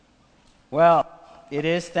Well, it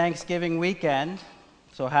is Thanksgiving weekend,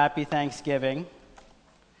 so happy Thanksgiving.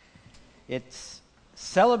 It's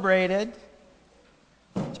celebrated.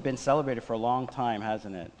 It's been celebrated for a long time,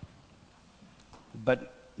 hasn't it?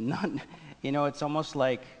 But it's almost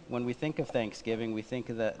like when we think of Thanksgiving, we think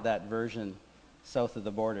of that version south of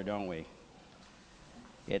the border, don't we?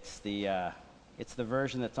 It's the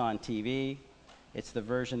version that's on TV. It's the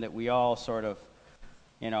version that we all sort of,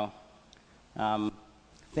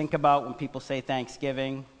 think about when people say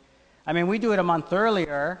Thanksgiving. I mean, we do it a month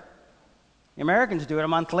earlier. The Americans do it a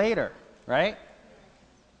month later, right?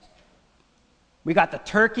 We got the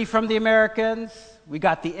turkey from the Americans. We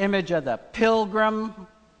got the image of the pilgrim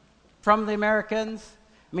from the Americans.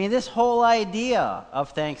 I mean, this whole idea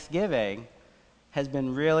of Thanksgiving has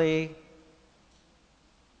been really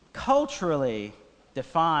culturally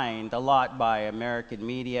defined a lot by American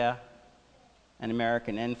media and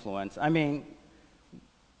American influence. I mean,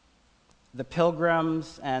 the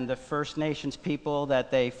Pilgrims and the First Nations people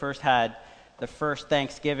that they first had the first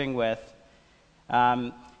Thanksgiving with,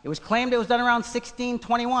 it was claimed it was done around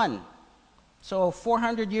 1621, so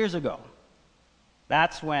 400 years ago.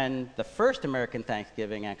 That's when the first American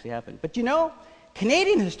Thanksgiving actually happened. But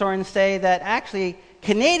Canadian historians say that actually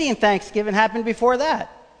Canadian Thanksgiving happened before that.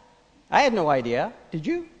 I had no idea. Did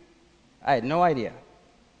you? I had no idea.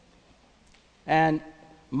 And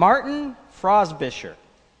Martin Frobisher,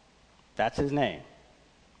 that's his name,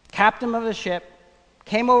 captain of a ship,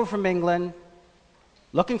 came over from England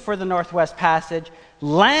looking for the Northwest Passage,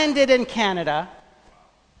 landed in Canada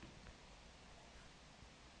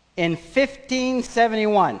in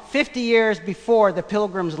 1571, 50 years before the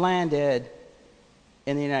Pilgrims landed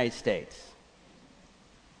in the United States.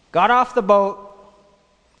 Got off the boat,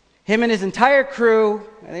 him and his entire crew,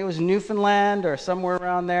 I think it was Newfoundland or somewhere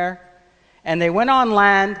around there, and they went on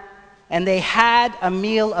land and they had a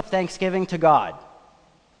meal of thanksgiving to God.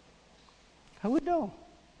 Who would know?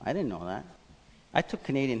 I didn't know that. I took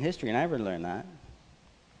Canadian history and I never learned that.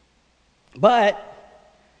 But,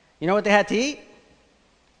 you know what they had to eat?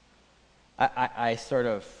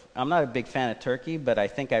 I'm not a big fan of turkey, but I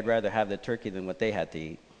think I'd rather have the turkey than what they had to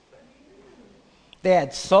eat. They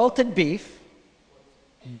had salted beef,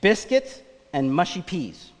 biscuits, and mushy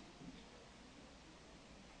peas.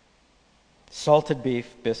 Salted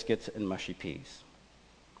beef, biscuits, and mushy peas.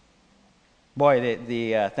 Boy,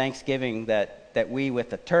 the Thanksgiving that we with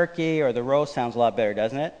the turkey or the roast sounds a lot better,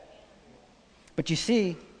 doesn't it? But you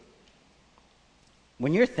see,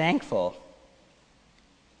 when you're thankful,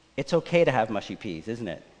 it's okay to have mushy peas, isn't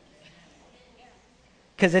it?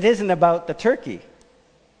 Because it isn't about the turkey.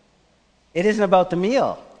 It isn't about the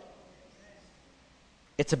meal.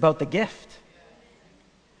 It's about the gift.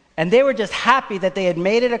 And they were just happy that they had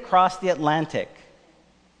made it across the Atlantic,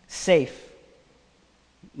 safe.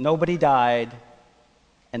 Nobody died,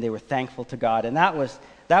 and they were thankful to God. And that was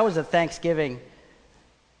a Thanksgiving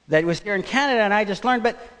that was here in Canada, and I just learned.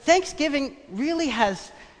 But Thanksgiving really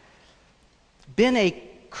has been a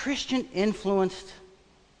Christian-influenced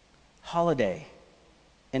holiday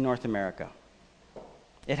in North America.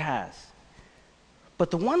 It has.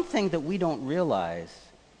 But the one thing that we don't realize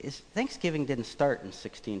is Thanksgiving didn't start in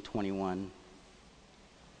 1621.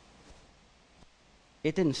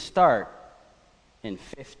 It didn't start in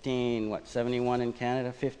 71 in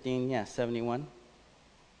Canada? 71.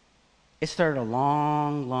 It started a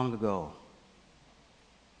long, long ago.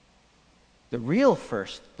 The real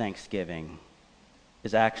first Thanksgiving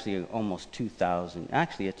is actually almost 2,000.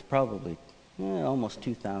 Actually, it's probably almost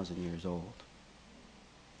 2,000 years old.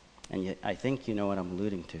 And yet, I think you know what I'm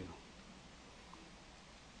alluding to.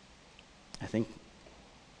 I think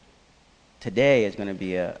today is going to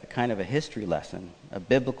be a kind of a history lesson, a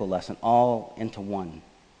biblical lesson, all into one.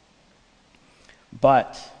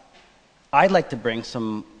 But I'd like to bring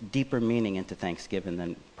some deeper meaning into Thanksgiving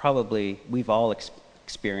than probably we've all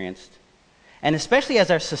experienced. And especially as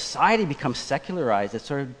our society becomes secularized, it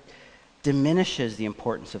sort of diminishes the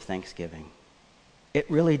importance of Thanksgiving. It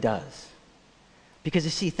really does. Because you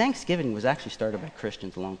see, Thanksgiving was actually started by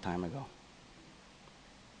Christians a long time ago.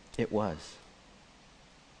 It was.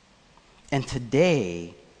 And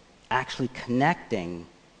today, actually connecting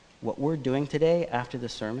what we're doing today after the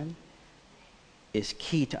sermon is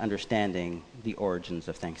key to understanding the origins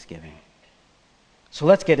of Thanksgiving. So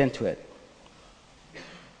let's get into it.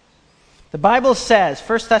 The Bible says,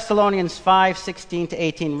 1 Thessalonians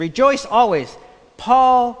 5:16-18, rejoice always.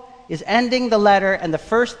 Paul is ending the letter, and the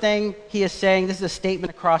first thing he is saying, this is a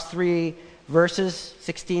statement across 3 verses,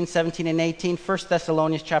 16, 17, and 18, 1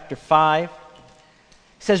 Thessalonians chapter 5. It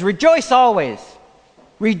says, rejoice always.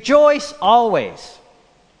 Rejoice always.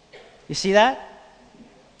 You see that?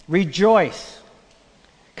 Rejoice.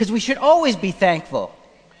 Because we should always be thankful.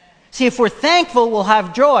 See, if we're thankful, we'll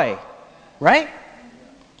have joy, right?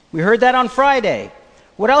 We heard that on Friday.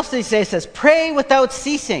 What else did he say? It says, pray without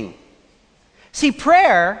ceasing. See,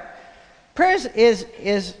 prayer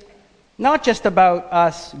is not just about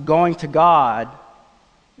us going to God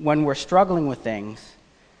when we're struggling with things,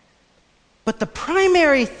 but the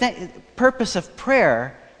primary purpose of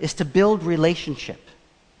prayer is to build relationship.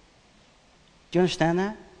 Do you understand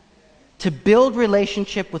that? To build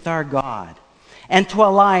relationship with our God and to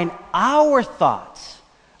align our thoughts,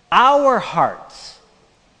 our hearts,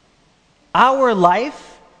 our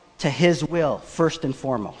life to His will, first and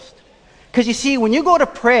foremost. Because you see, when you go to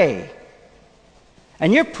pray,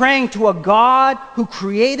 and you're praying to a God who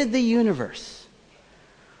created the universe,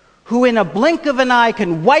 who in a blink of an eye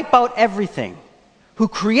can wipe out everything, who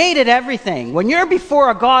created everything, when you're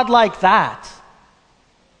before a God like that,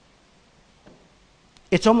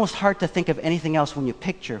 it's almost hard to think of anything else when you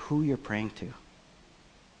picture who you're praying to.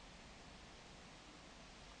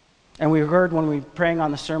 And we heard when we were praying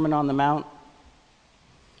on the Sermon on the Mount,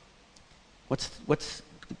 what's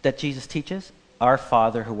that Jesus teaches? Our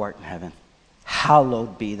Father who art in heaven,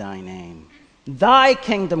 hallowed be thy name. Thy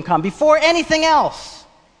kingdom come. Before anything else,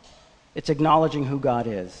 it's acknowledging who God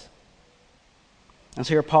is. And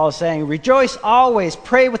so here Paul is saying, rejoice always,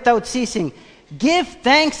 pray without ceasing, give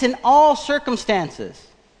thanks in all circumstances,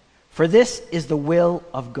 for this is the will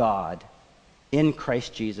of God in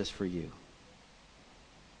Christ Jesus for you.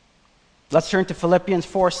 Let's turn to Philippians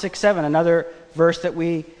 4, 6, 7, another verse that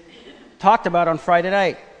we talked about on Friday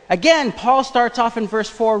night. Again, Paul starts off in verse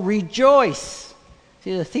 4, rejoice.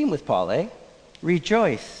 See the theme with Paul, eh?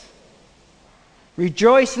 Rejoice.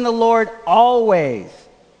 Rejoice in the Lord always.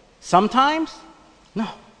 Sometimes? No.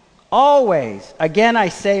 Always. Again, I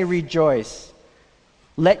say rejoice.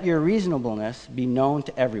 Let your reasonableness be known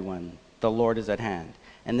to everyone. The Lord is at hand.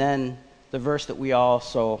 And then the verse that we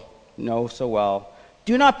also know so well.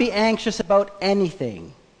 Do not be anxious about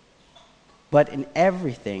anything, but in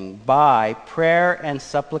everything, by prayer and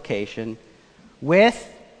supplication,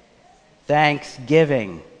 with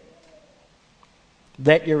thanksgiving,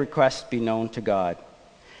 let your requests be known to God.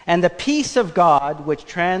 And the peace of God, which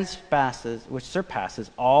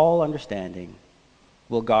surpasses all understanding,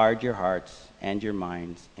 will guard your hearts and your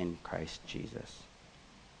minds in Christ Jesus.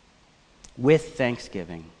 With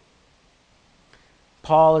thanksgiving.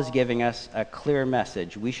 Paul is giving us a clear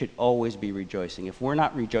message. We should always be rejoicing. If we're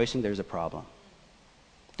not rejoicing, there's a problem.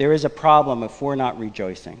 There is a problem if we're not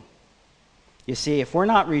rejoicing. You see, if we're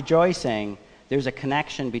not rejoicing, there's a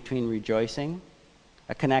connection between rejoicing,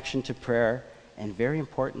 a connection to prayer, and very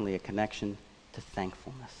importantly, a connection to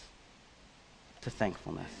thankfulness. To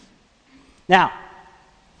thankfulness. Now,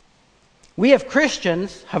 we as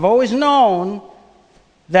Christians have always known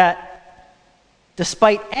that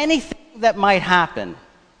despite anything that might happen,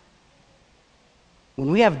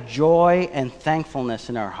 when we have joy and thankfulness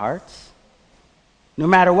in our hearts, no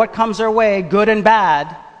matter what comes our way, good and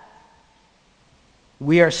bad,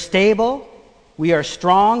 we are stable, we are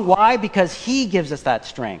strong. Why? Because He gives us that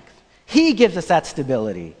strength. He gives us that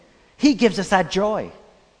stability. He gives us that joy.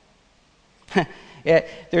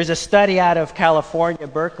 There's a study out of California,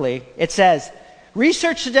 Berkeley. It says,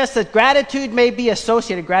 research suggests that gratitude may be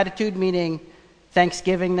associated, gratitude meaning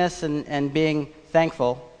thanksgivingness and being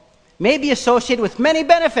thankful, may be associated with many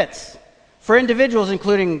benefits for individuals,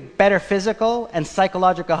 including better physical and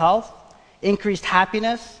psychological health, increased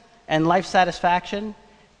happiness and life satisfaction,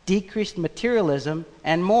 decreased materialism,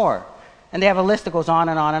 and more. And they have a list that goes on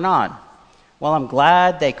and on and on. Well, I'm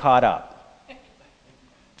glad they caught up.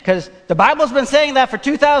 Because the Bible's been saying that for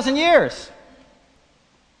 2,000 years.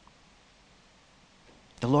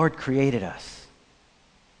 The Lord created us.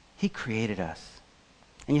 He created us.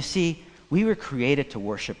 And you see, we were created to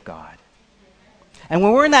worship God. And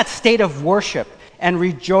when we're in that state of worship and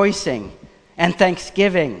rejoicing and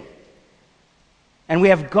thanksgiving, and we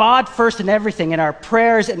have God first in everything, in our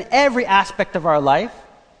prayers, in every aspect of our life,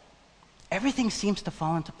 everything seems to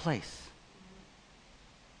fall into place.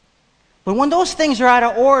 But when those things are out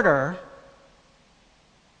of order,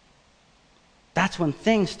 that's when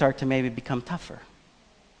things start to maybe become tougher.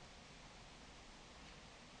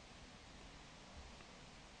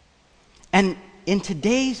 And in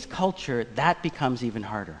today's culture, that becomes even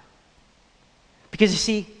harder. Because you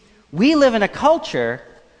see, we live in a culture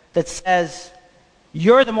that says,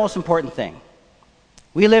 you're the most important thing.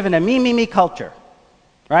 We live in a me culture,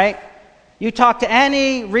 right? You talk to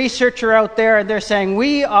any researcher out there, and they're saying,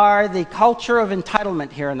 we are the culture of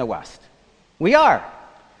entitlement here in the West. We are.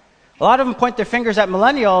 A lot of them point their fingers at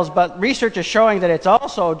millennials, but research is showing that it's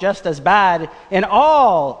also just as bad in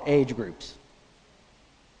all age groups.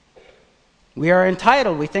 We are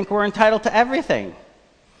entitled. We think we're entitled to everything.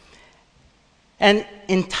 And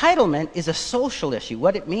entitlement is a social issue.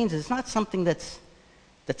 What it means is it's not something that's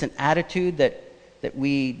an attitude that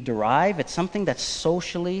we derive. It's something that's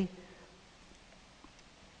socially,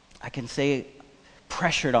 I can say,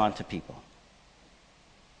 pressured onto people.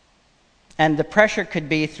 And the pressure could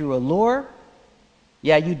be through a lure.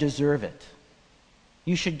 Yeah, you deserve it.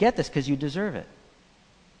 You should get this because you deserve it.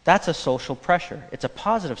 That's a social pressure. It's a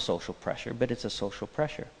positive social pressure, but it's a social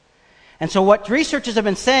pressure. And so what researchers have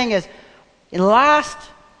been saying is, in the last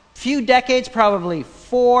few decades, probably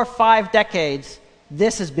 4 or 5 decades,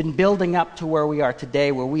 this has been building up to where we are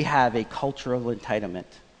today, where we have a culture of entitlement.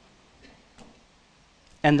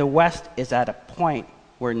 And the West is at a point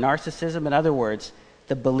where narcissism, in other words,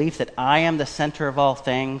 the belief that I am the center of all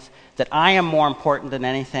things, that I am more important than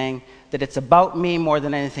anything, that it's about me more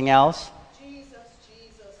than anything else. Jesus.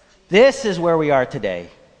 This is where we are today.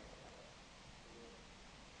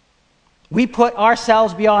 We put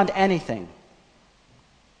ourselves beyond anything.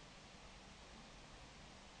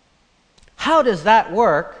 How does that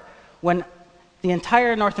work when the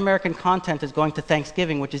entire North American content is going to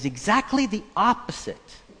Thanksgiving, which is exactly the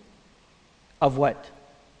opposite of what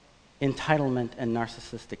entitlement and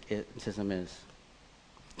narcissism is?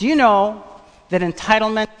 Do you know that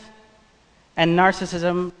entitlement and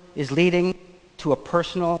narcissism is leading to a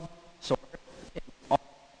personal disorder?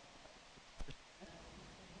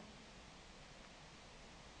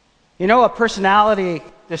 You know, a personality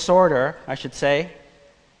disorder, I should say,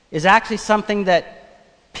 is actually something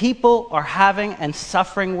that people are having and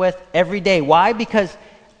suffering with every day. Why? Because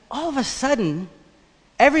all of a sudden,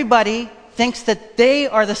 everybody thinks that they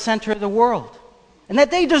are the center of the world and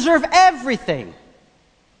that they deserve everything.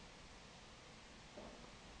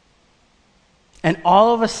 And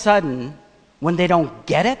all of a sudden, when they don't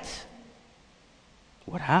get it,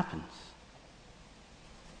 what happens?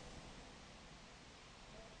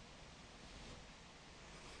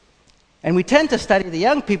 And we tend to study the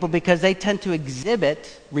young people because they tend to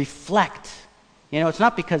reflect. You know, it's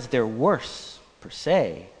not because they're worse, per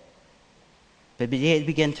se, but they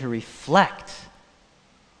begin to reflect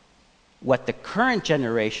what the current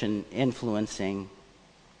generation influencing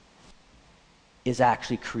is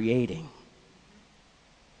actually creating.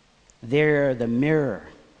 They're the mirror.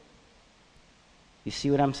 You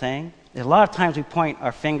see what I'm saying? There's a lot of times we point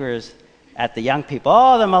our fingers at the young people.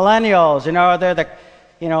 Oh, the millennials,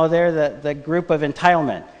 they're the group of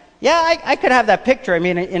entitlement. Yeah, I could have that picture. I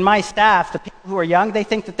mean, in my staff, the people who are young, they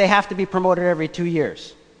think that they have to be promoted every 2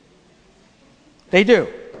 years. They do.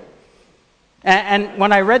 And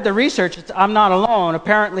when I read the research, I'm not alone.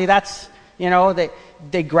 Apparently that's,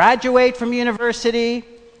 they graduate from university,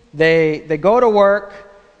 they go to work,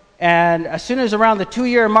 and as soon as around the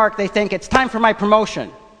 2-year mark, they think it's time for my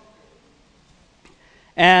promotion.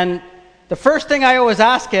 And the first thing I always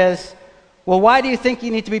ask is, well, why do you think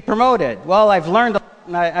you need to be promoted? Well, I've learned a lot,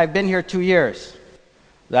 and I've been here 2 years.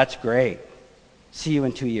 That's great. See you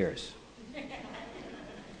in 2 years.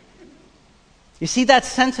 You see, that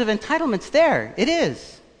sense of entitlement's there. It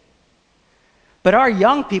is. But our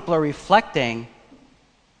young people are reflecting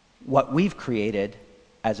what we've created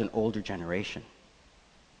as an older generation.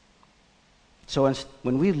 So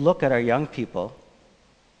when we look at our young people,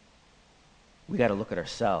 we got to look at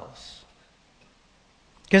ourselves.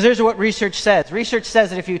 Because here's what research says. Research says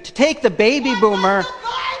that if you take the baby boomer...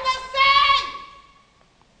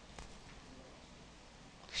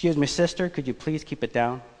 Excuse me, sister, could you please keep it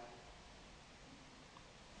down?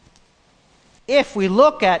 If we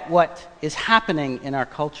look at what is happening in our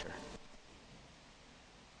culture,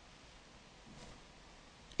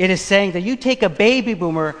 it is saying that you take a baby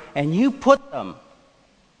boomer and you put them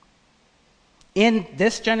in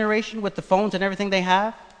this generation with the phones and everything they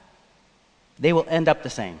have, they will end up the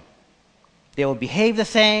same. They will behave the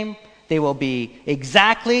same. They will be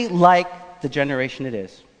exactly like the generation it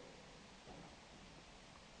is.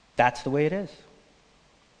 That's the way it is.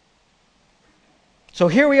 So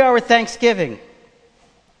here we are with Thanksgiving.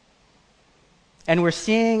 And we're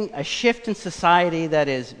seeing a shift in society that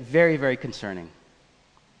is very, very concerning.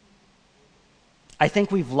 I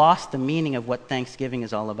think we've lost the meaning of what Thanksgiving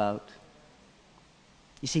is all about.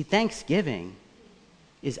 You see, Thanksgiving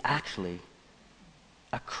is actually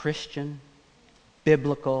a Christian,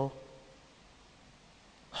 biblical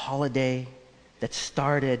holiday that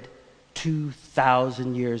started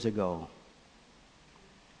 2,000 years ago.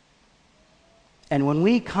 And when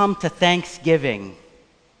we come to Thanksgiving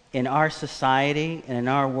in our society and in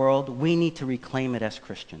our world, we need to reclaim it as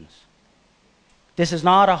Christians. This is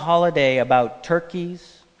not a holiday about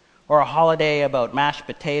turkeys or a holiday about mashed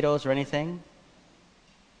potatoes or anything.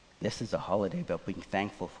 This is a holiday about being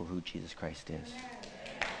thankful for who Jesus Christ is.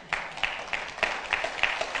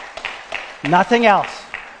 Nothing else.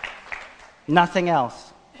 Nothing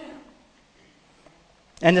else.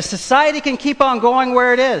 And the society can keep on going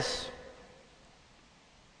where it is.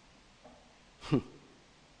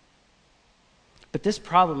 But this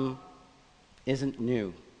problem isn't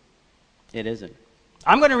new. It isn't.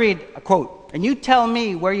 I'm going to read a quote, and you tell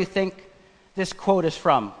me where you think this quote is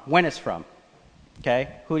from, when it's from. Okay?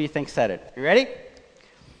 Who do you think said it? You ready?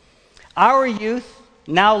 Our youth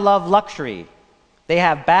now love luxury. They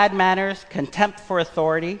have bad manners, contempt for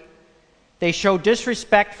authority. They show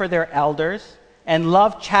disrespect for their elders and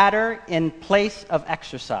love chatter in place of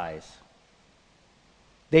exercise.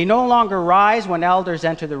 They no longer rise when elders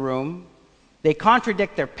enter the room. They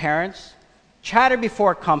contradict their parents, chatter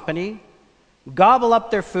before company, gobble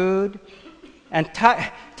up their food, and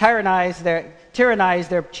tyrannize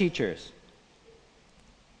their teachers.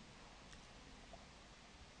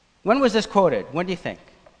 When was this quoted? When do you think?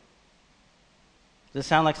 Does it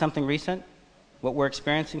sound like something recent? What we're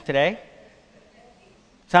experiencing today?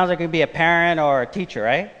 Sounds like it could be a parent or a teacher,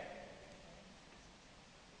 right?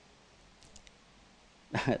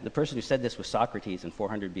 The person who said this was Socrates in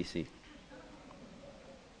 400 BC.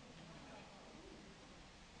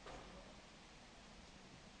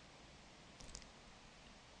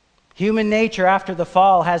 Human nature after the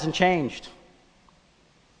fall hasn't changed.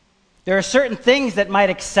 There are certain things that might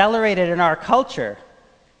accelerate it in our culture.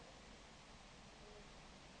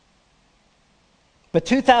 But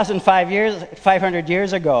 2,500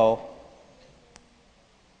 years ago,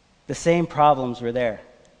 the same problems were there.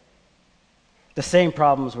 The same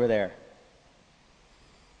problems were there.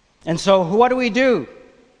 And so what do we do?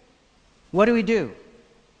 What do we do?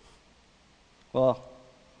 Well,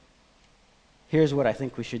 here's what I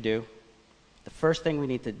think we should do. The first thing we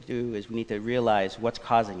need to do is we need to realize what's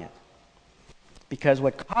causing it. Because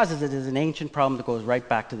what causes it is an ancient problem that goes right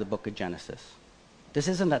back to the book of Genesis. This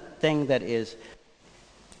isn't a thing that is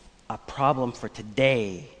a problem for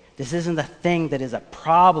today. This isn't a thing that is a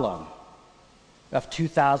problem of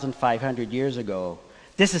 2,500 years ago.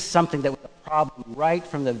 This is something that was a problem right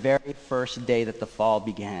from the very first day that the fall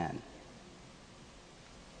began.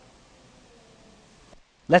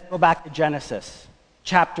 Let's go back to Genesis,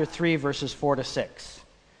 chapter 3, verses 4 to 6.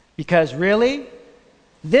 Because really,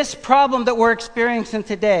 this problem that we're experiencing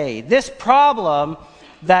today, this problem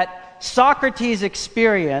that Socrates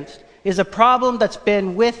experienced, is a problem that's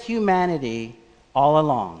been with humanity all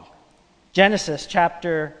along. Genesis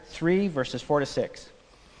chapter 3, verses 4 to 6.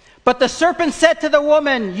 But the serpent said to the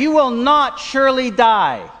woman, "You will not surely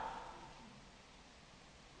die."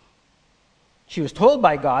 She was told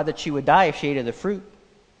by God that she would die if she ate of the fruit.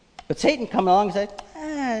 But Satan came along and said,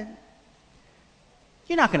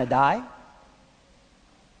 "You're not going to die."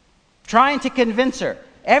 Trying to convince her,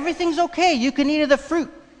 everything's okay, you can eat of the fruit.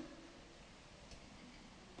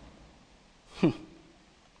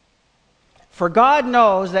 For God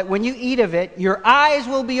knows that when you eat of it, your eyes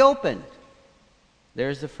will be opened.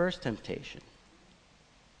 There's the first temptation.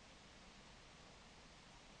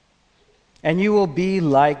 And you will be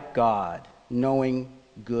like God, knowing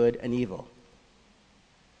good and evil.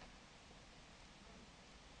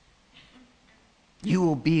 You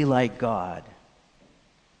will be like God.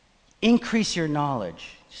 Increase your knowledge.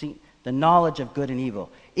 See, the knowledge of good and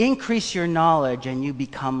evil. Increase your knowledge and you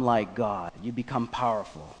become like God. You become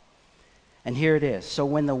powerful. And here it is. So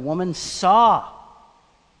when the woman saw,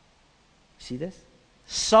 see this?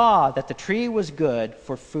 Saw that the tree was good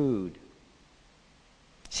for food.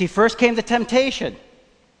 See, first came the temptation,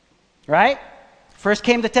 right? First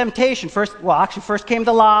came the temptation. First came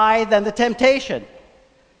the lie, then the temptation.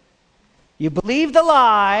 You believe the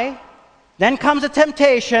lie, then comes the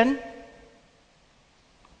temptation,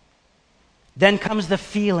 then comes the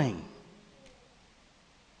feeling.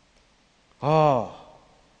 Oh.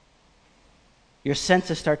 Your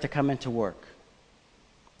senses start to come into work.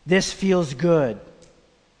 This feels good.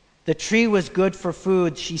 The tree was good for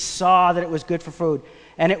food. She saw that it was good for food.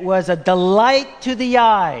 And it was a delight to the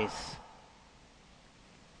eyes.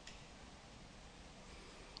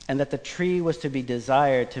 And that the tree was to be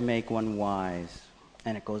desired to make one wise.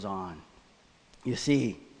 And it goes on. You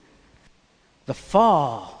see, the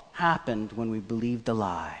fall happened when we believed the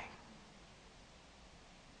lie.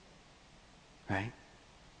 Right?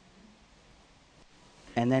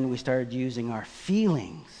 And then we started using our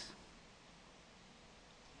feelings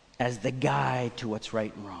as the guide to what's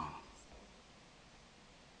right and wrong.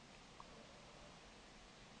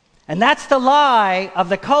 And that's the lie of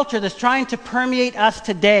the culture that's trying to permeate us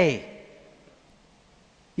today.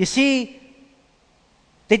 You see,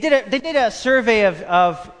 they did a survey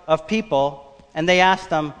of people, and they asked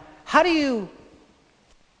them, how do you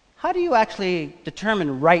actually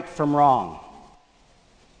determine right from wrong?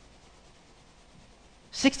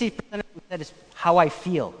 60% of them said it's how I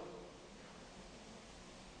feel.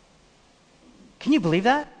 Can you believe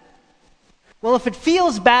that? Well, if it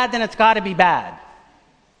feels bad, then it's got to be bad.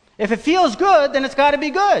 If it feels good, then it's got to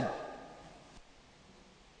be good.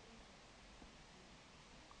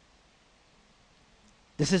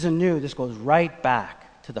 This isn't new. This goes right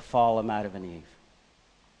back to the fall of Adam and Eve.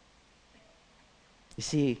 You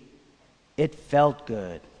see, it felt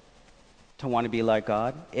good to want to be like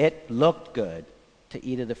God. It looked good to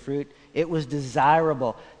eat of the fruit. It was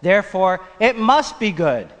desirable. Therefore, it must be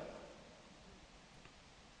good.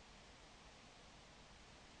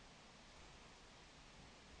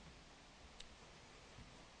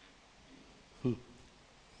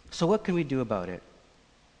 So what can we do about it?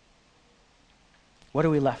 What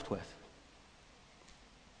are we left with?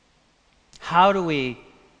 How do we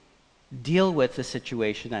deal with the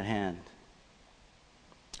situation at hand?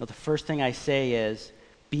 Well, the first thing I say is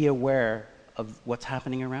be aware of what's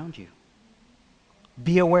happening around you.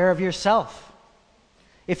 Be aware of yourself.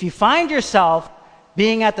 If you find yourself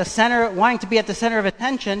being at the center, wanting to be at the center of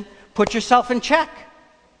attention, put yourself in check.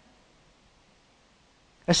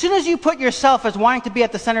 As soon as you put yourself as wanting to be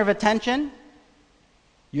at the center of attention,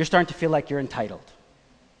 you're starting to feel like you're entitled.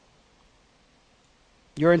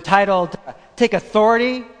 You're entitled to take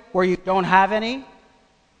authority where you don't have any.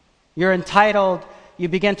 You're entitled, you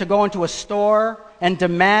begin to go into a store and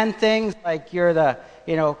demand things like you're the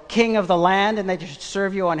king of the land and they just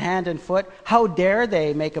serve you on hand and foot. How dare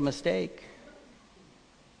they make a mistake?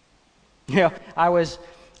 I was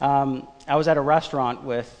at a restaurant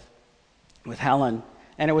with Helen,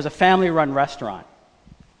 and it was a family-run restaurant.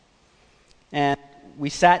 And we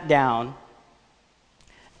sat down,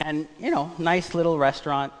 and, nice little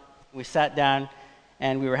restaurant. We sat down,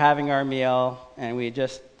 and we were having our meal, and we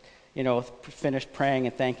just, finished praying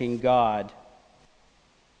and thanking God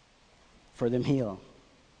for the meal.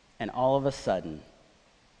 And all of a sudden,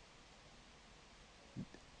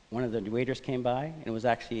 one of the waiters came by, and it was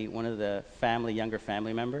actually one of the younger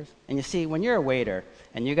family members. And you see, when you're a waiter,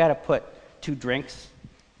 and you got to put 2 drinks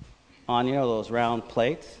on, those round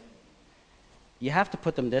plates, you have to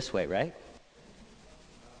put them this way, right?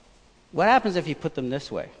 What happens if you put them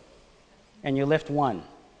this way and you lift one?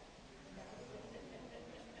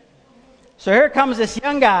 So here comes this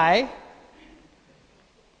young guy,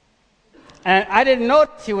 and I didn't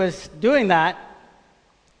notice he was doing that.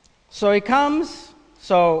 So he comes,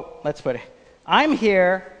 let's put it, I'm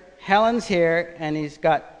here, Helen's here, and he's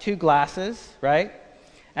got 2 glasses, right?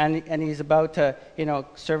 And he's about to,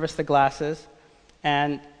 service the glasses.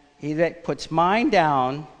 And he puts mine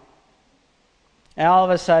down, and all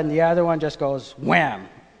of a sudden the other one just goes wham.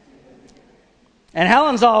 And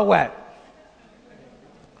Helen's all wet.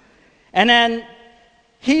 And then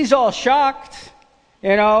he's all shocked,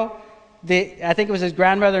 I think it was his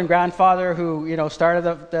grandmother and grandfather who, started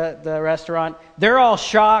the restaurant. They're all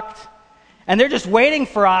shocked, and they're just waiting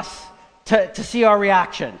for us to see our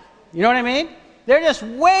reaction. You know what I mean? They're just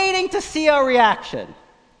waiting to see our reaction.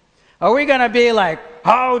 Are we going to be like,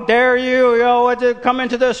 how dare you, come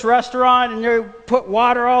into this restaurant and you put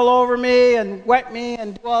water all over me and wet me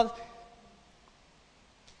and do all this?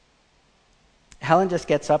 Helen just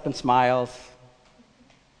gets up and smiles,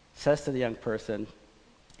 says to the young person,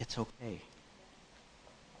 it's okay.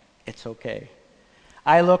 It's okay.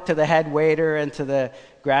 I looked to the head waiter and to the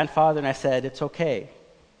grandfather and I said, it's okay.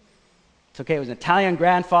 It's okay. It was an Italian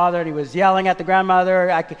grandfather, and he was yelling at the grandmother.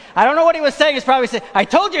 I don't know what he was saying. He's probably saying, I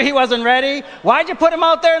told you he wasn't ready. Why'd you put him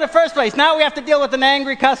out there in the first place? Now we have to deal with an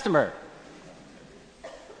angry customer.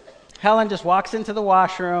 Helen just walks into the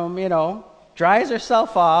washroom, dries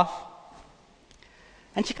herself off,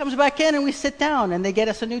 and she comes back in, and we sit down, and they get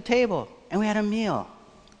us a new table, and we had a meal.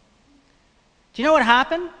 Do you know what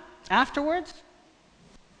happened afterwards?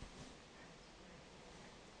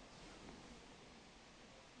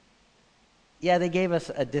 Yeah, they gave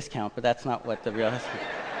us a discount, but that's not what the real.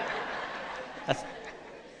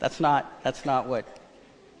 That's not what.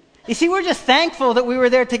 You see, we're just thankful that we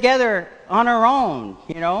were there together on our own,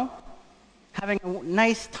 having a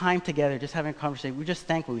nice time together, just having a conversation. We're just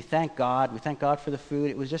thankful. We thank God. We thank God for the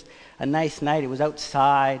food. It was just a nice night. It was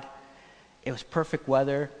outside. It was perfect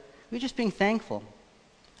weather. We were just being thankful.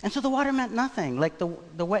 And so the water meant nothing. Like the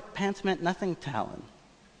wet pants meant nothing to Helen.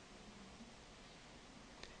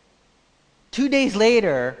 2 days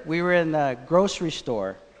later, we were in the grocery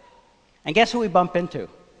store, And guess who we bump into?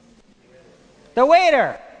 The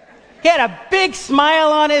waiter. He had a big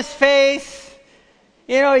smile on his face.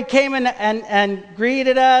 You know, he came in and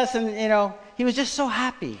greeted us, and, you know, he was just so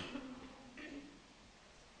happy.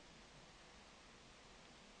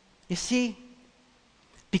 You see,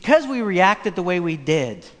 because we reacted the way we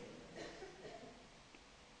did,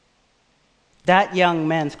 that young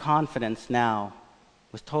man's confidence now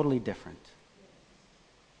was totally different.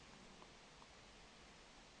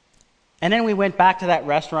 And then we went back to that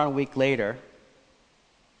restaurant a week later,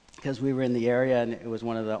 because we were in the area and it was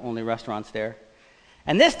one of the only restaurants there.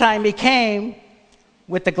 And this time he came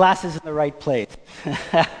with the glasses in the right place.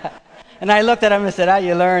 And I looked at him and said,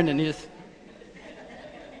 you learned. And he just...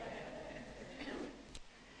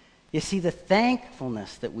 You see, the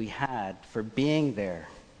thankfulness that we had for being there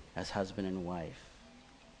as husband and wife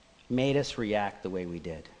made us react the way we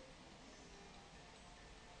did.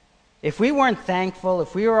 If we weren't thankful,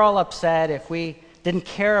 if we were all upset, if we didn't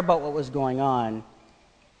care about what was going on,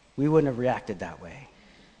 we wouldn't have reacted that way.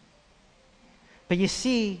 But you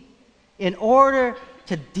see, in order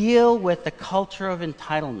to deal with the culture of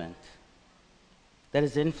entitlement that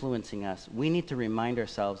is influencing us, we need to remind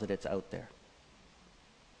ourselves that it's out there.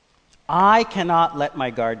 I cannot let my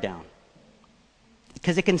guard down,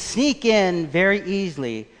 because it can sneak in very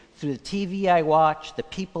easily through the TV I watch, the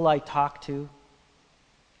people I talk to.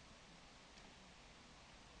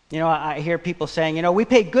 You know, I hear people saying, you know, we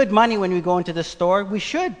pay good money when we go into the store. We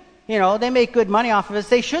should. You know, they make good money off of us.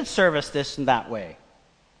 They should serve us this and that way.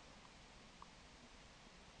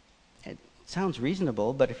 It sounds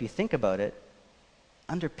reasonable, but if you think about it,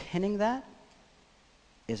 underpinning that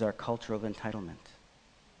is our culture of entitlement.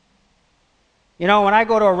 You know, when I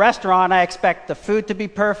go to a restaurant, I expect the food to be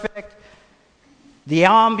perfect, the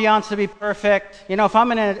ambiance to be perfect. You know, if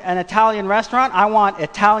I'm in an Italian restaurant, I want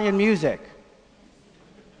Italian music.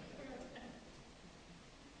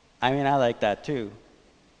 I mean, I like that too.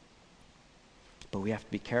 But we have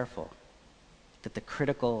to be careful that the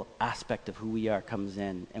critical aspect of who we are comes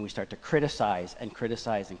in, and we start to criticize and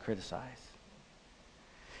criticize and criticize.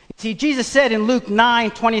 See, Jesus said in Luke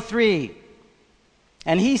 9:23,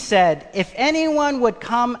 and he said, if anyone would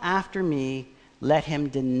come after me, let him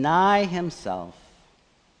deny himself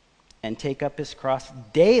and take up his cross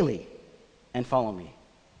daily and follow me.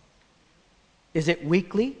 Is it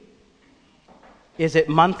weekly? Is it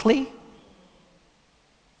monthly?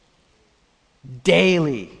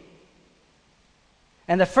 Daily.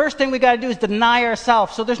 And the first thing we got to do is deny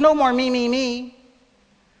ourselves. So there's no more me, me, me.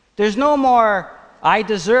 There's no more I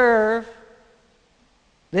deserve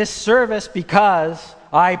this service because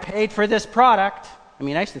I paid for this product. I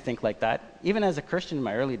mean, I used to think like that, even as a Christian in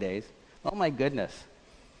my early days. Oh my goodness.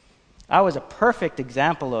 I was a perfect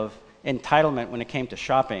example of entitlement when it came to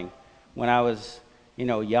shopping when I was,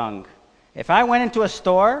 young. If I went into a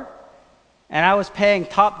store and I was paying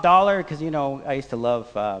top dollar, because, I used to love,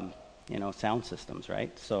 sound systems,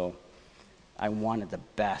 right? So I wanted the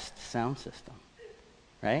best sound system,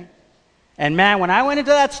 right? And man, when I went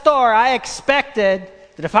into that store, I expected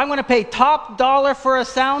that if I'm going to pay top dollar for a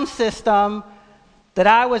sound system, that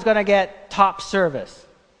I was going to get top service.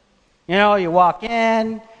 You walk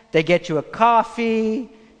in, they get you a coffee,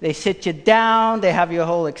 they sit you down, they have your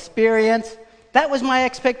whole experience. That was my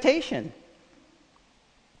expectation.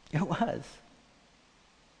 It was.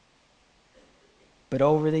 But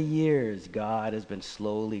over the years, God has been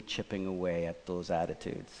slowly chipping away at those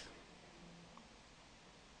attitudes.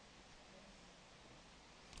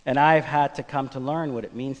 And I've had to come to learn what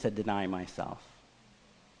it means to deny myself.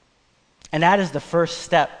 And that is the first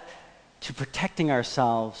step to protecting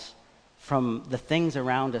ourselves from the things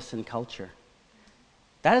around us in culture.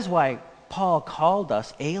 That is why Paul called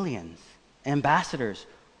us aliens, ambassadors.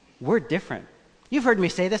 We're different. You've heard me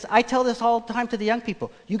say this. I tell this all the time to the young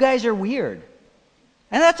people. You guys are weird.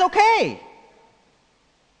 And that's okay.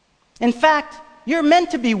 In fact, you're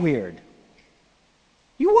meant to be weird.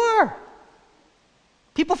 You are.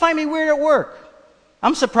 People find me weird at work.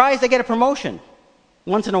 I'm surprised I get a promotion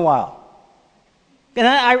once in a while. And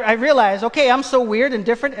then I realize, okay, I'm so weird and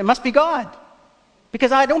different, it must be God.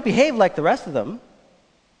 Because I don't behave like the rest of them.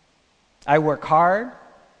 I work hard.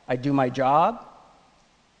 I do my job.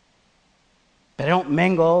 But I don't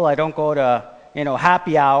mingle. I don't go to,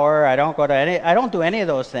 happy hour. I don't do any of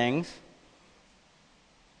those things.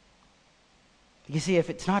 You see, if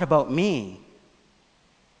it's not about me,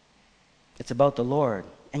 it's about the Lord.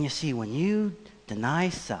 And you see, when you deny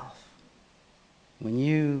self, when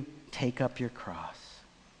you take up your cross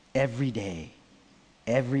every day,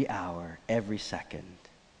 every hour, every second,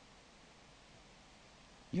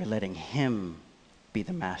 you're letting Him be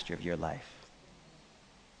the master of your life.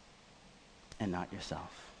 and not yourself.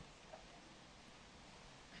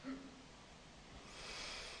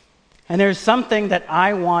 And there's something that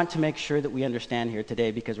I want to make sure that we understand here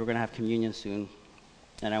today, because we're going to have communion soon,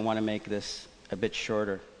 and I want to make this a bit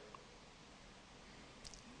shorter.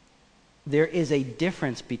 There is a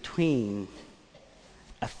difference between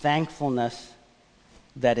a thankfulness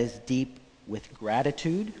that is deep with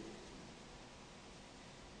gratitude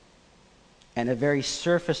and a very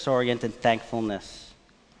surface-oriented thankfulness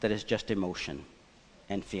that is just emotion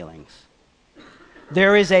and feelings.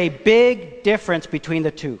 There is a big difference between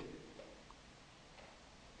the two.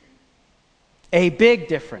 A big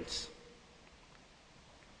difference.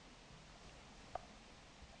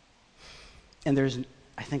 And there's,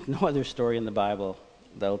 I think, no other story in the Bible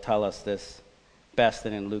that will tell us this best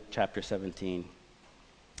than in Luke chapter 17.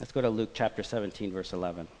 Let's go to Luke chapter 17, verse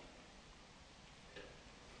 11.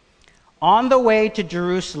 On the way to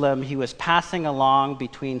Jerusalem, he was passing along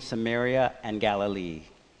between Samaria and Galilee.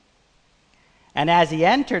 And as he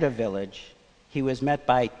entered a village, he was met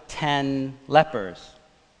by 10 lepers,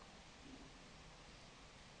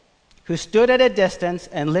 who stood at a distance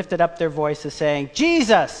and lifted up their voices, saying,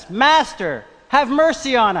 "Jesus, Master, have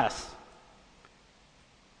mercy on us."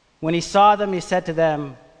 When he saw them, he said to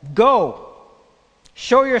them, "Go,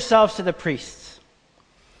 show yourselves to the priests."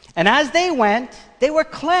 And as they went, they were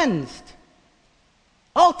cleansed.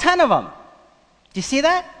 All 10 of them. Do you see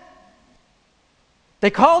that? They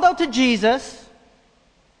called out to Jesus.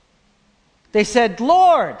 They said,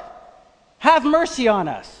 "Lord, have mercy on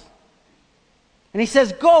us." And he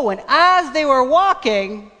says, "Go." And as they were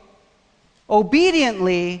walking,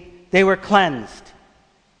 obediently, they were cleansed.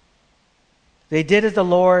 They did as the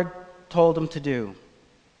Lord told them to do.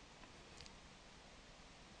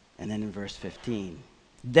 And then in verse 15,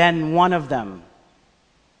 then one of them,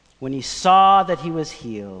 when he saw that he was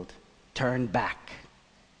healed, turned back.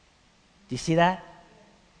 Do you see that?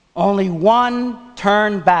 Only one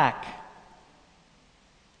turned back.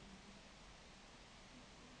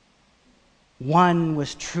 One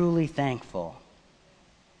was truly thankful.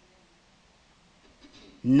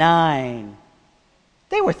 9,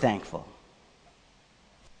 they were thankful.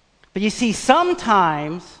 But you see,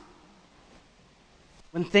 sometimes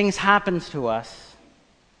when things happen to us,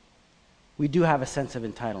 we do have a sense of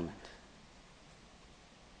entitlement.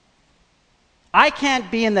 I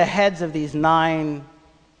can't be in the heads of these 9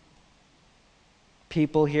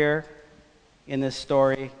 people here in this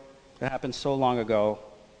story that happened so long ago.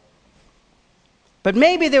 But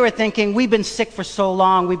maybe they were thinking, we've been sick for so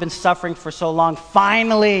long, we've been suffering for so long,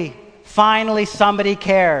 finally somebody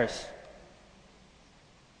cares.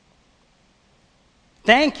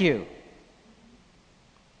 Thank you.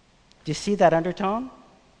 Do you see that undertone?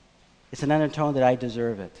 It's an undertone that I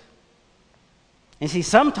deserve it. And see,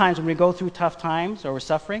 sometimes when we go through tough times or we're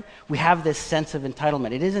suffering, we have this sense of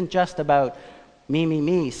entitlement. It isn't just about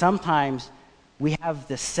me. Sometimes we have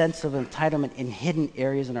this sense of entitlement in hidden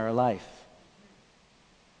areas in our life.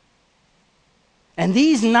 And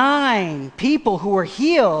these 9 people who were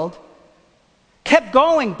healed kept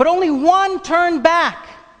going, but only one turned back.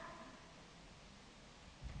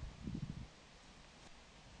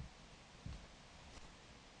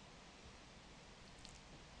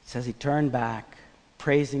 It says he turned back,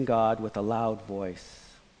 praising God with a loud voice.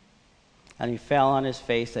 And he fell on his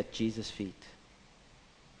face at Jesus' feet.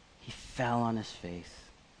 He fell on his face.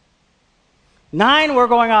 9 were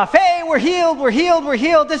going off. Hey, we're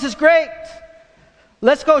healed. This is great.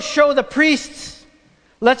 Let's go show the priests.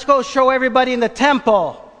 Let's go show everybody in the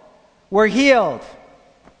temple. We're healed.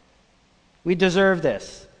 We deserve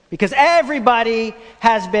this. Because everybody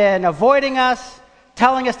has been avoiding us,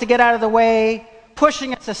 telling us to get out of the way,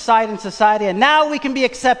 pushing us aside in society, and now we can be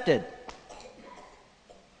accepted.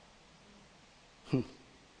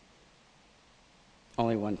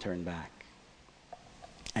 Only one turned back.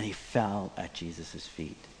 And he fell at Jesus'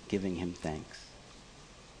 feet, giving him thanks.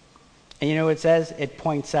 And you know what it says? It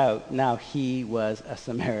points out now he was a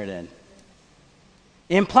Samaritan,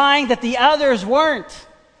 implying that the others weren't.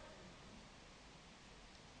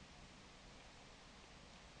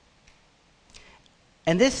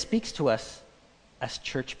 And this speaks to us as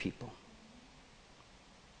church people.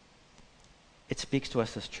 It speaks to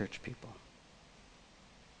us as church people.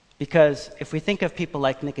 Because if we think of people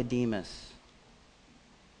like Nicodemus,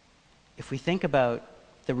 if we think about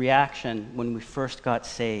the reaction when we first got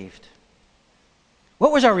saved,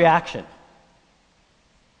 what was our reaction?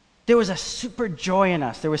 There was a super joy in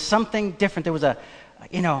us. There was something different. There was an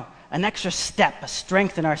extra step, a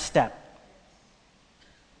strength in our step.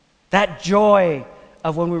 That joy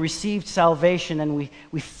of when we received salvation and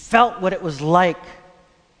we felt what it was like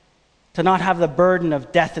to not have the burden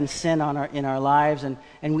of death and sin in our lives, and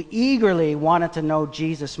we eagerly wanted to know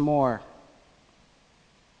Jesus more.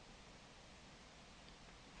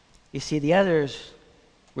 You see, the others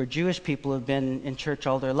were Jewish people who had been in church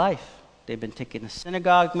all their life. They'd been taking the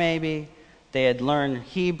synagogue maybe. They had learned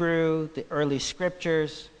Hebrew, the early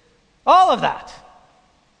scriptures, all of that.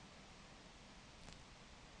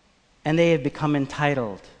 And they had become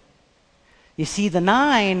entitled. You see, the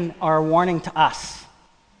 9 are a warning to us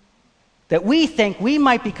that we think we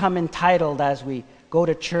might become entitled as we go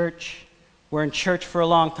to church. We're in church for a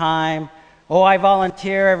long time. Oh, I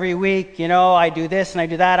volunteer every week. I do this and I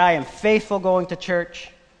do that. I am faithful going to church.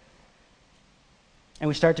 And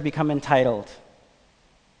we start to become entitled.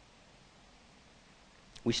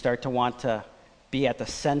 We start to want to be at the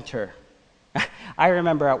center. I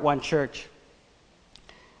remember at one church,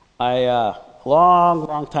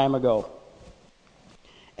 long time ago,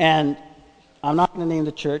 and I'm not going to name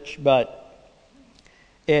the church, but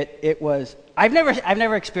it was, I've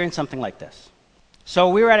never experienced something like this. So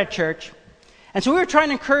we were at a church, and so we were trying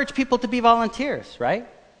to encourage people to be volunteers, right?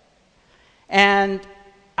 And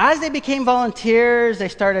as they became volunteers, they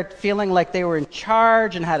started feeling like they were in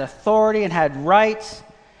charge and had authority and had rights.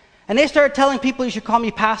 And they started telling people, you should call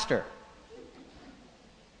me pastor.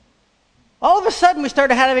 All of a sudden, we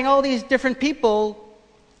started having all these different people,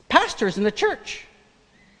 pastors in the church.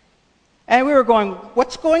 And we were going,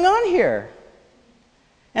 what's going on here?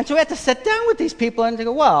 And so we had to sit down with these people and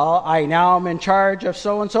go, well, I now am in charge of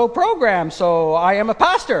so-and-so program, so I am a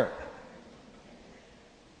pastor.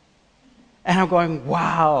 And I'm going,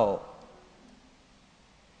 wow.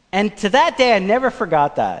 And to that day, I never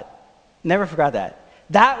forgot that. Never forgot that.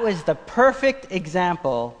 That was the perfect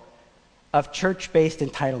example of church-based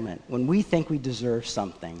entitlement, when we think we deserve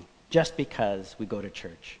something just because we go to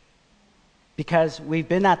church. Because we've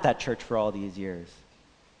been at that church for all these years.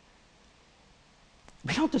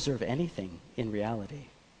 We don't deserve anything in reality.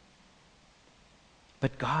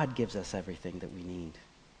 But God gives us everything that we need.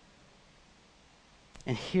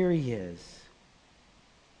 And here he is,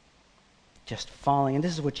 just falling. And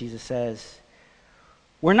this is what Jesus says.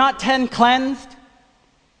 We're not 10 cleansed.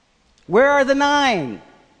 Where are the 9?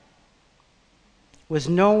 Was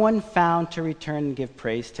no one found to return and give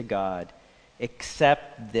praise to God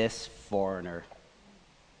except this foreigner?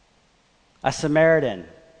 A Samaritan.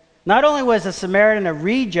 Not only was a Samaritan a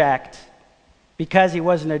reject because he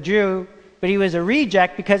wasn't a Jew, but he was a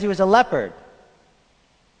reject because he was a leopard.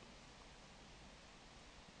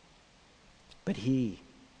 But he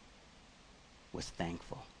was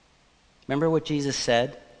thankful. Remember what Jesus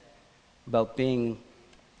said about being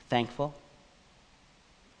thankful?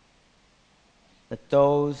 That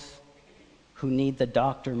those who need the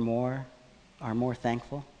doctor more are more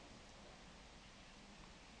thankful.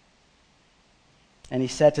 And he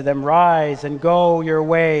said to them, rise and go your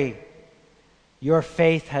way. Your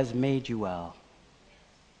faith has made you well.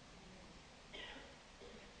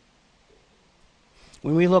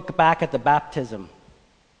 When we look back at the baptism,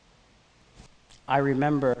 I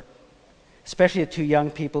remember, especially the 2 young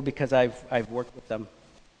people, because I've worked with them.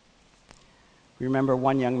 We remember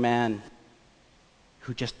one young man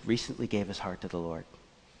who just recently gave his heart to the Lord.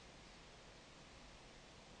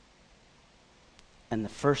 And the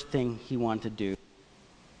first thing he wanted to do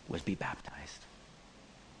was be baptized.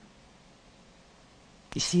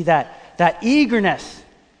 You see that eagerness,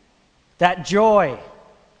 that joy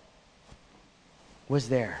was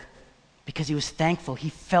there because he was thankful. He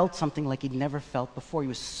felt something like he'd never felt before. He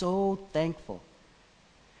was so thankful.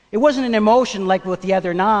 It wasn't an emotion like with the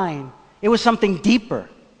other 9. It was something deeper,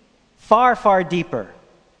 far, far deeper.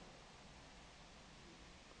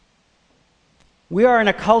 We are in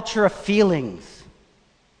a culture of feelings.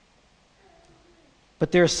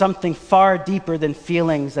 But there's something far deeper than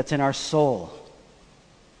feelings that's in our soul.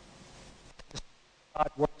 God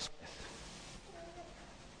works with.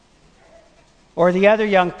 Or the other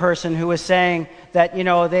young person who was saying that,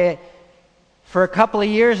 they, for a couple of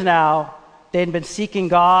years now, they'd been seeking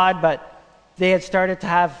God, but they had started to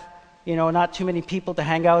have, not too many people to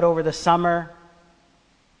hang out over the summer.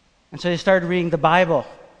 And so they started reading the Bible.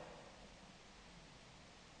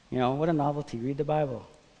 What a novelty, read the Bible.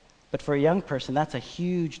 But for a young person, that's a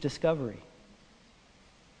huge discovery.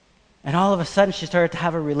 And all of a sudden, she started to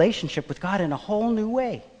have a relationship with God in a whole new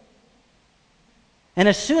way. And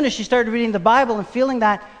as soon as she started reading the Bible and feeling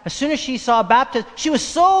that, as soon as she saw baptism, she was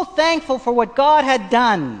so thankful for what God had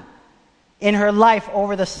done in her life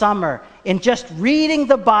over the summer, in just reading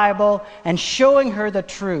the Bible and showing her the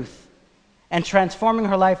truth and transforming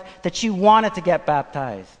her life, that she wanted to get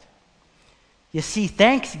baptized. You see,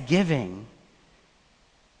 thanksgiving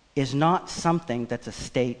is not something that's a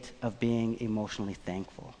state of being emotionally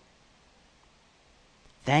thankful.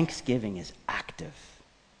 Thanksgiving is active.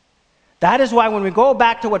 That is why when we go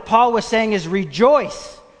back to what Paul was saying is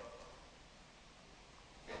rejoice.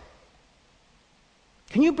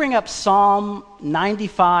 Can you bring up Psalm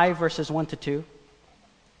 95 verses 1 to 2?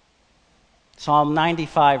 Psalm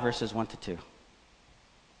 95 verses 1 to 2.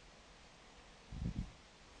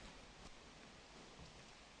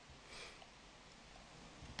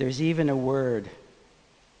 There's even a word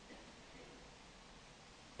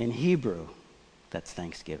in Hebrew that's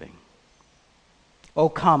thanksgiving. Oh,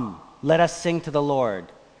 come, let us sing to the Lord.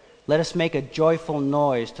 Let us make a joyful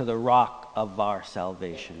noise to the rock of our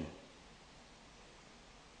salvation.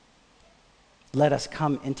 Let us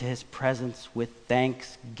come into his presence with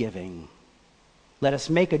thanksgiving. Let us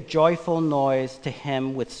make a joyful noise to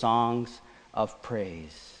him with songs of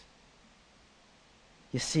praise.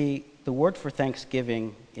 You see, the word for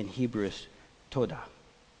thanksgiving in Hebrew is toda.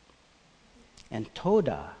 And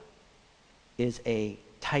toda is a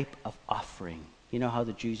type of offering. You know how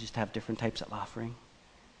the Jews used to have different types of offering?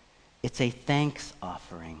 It's a thanks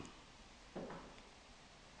offering.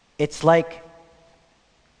 It's like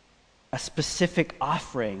a specific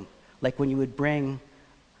offering, like when you would bring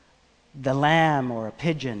the lamb or a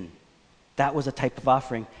pigeon. That was a type of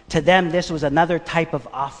offering. To them, this was another type of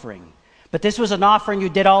offering. But this was an offering you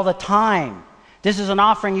did all the time. This is an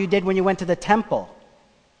offering you did when you went to the temple.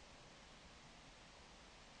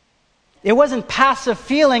 It wasn't passive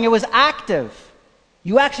feeling, it was active.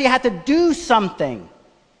 You actually had to do something.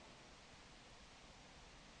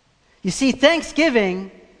 You see, Thanksgiving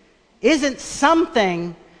isn't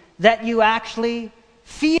something that you actually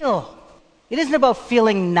feel. It isn't about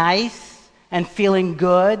feeling nice and feeling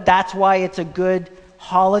good. That's why it's a good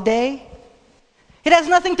holiday. It has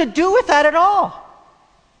nothing to do with that at all.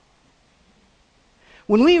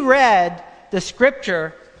 When we read the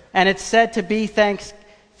scripture and it said to be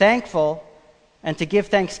thankful and to give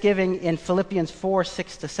thanksgiving in Philippians 4,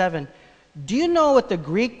 6 to 7, do you know what the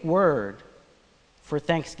Greek word for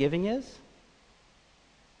thanksgiving is?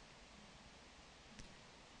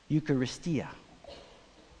 Eucharistia.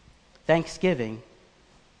 Thanksgiving,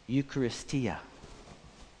 Eucharistia.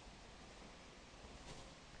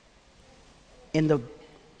 In the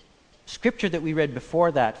scripture that we read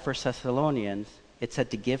before that, 1 Thessalonians, it said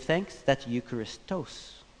to give thanks. That's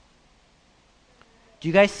Eucharistos. Do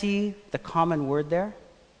you guys see the common word there?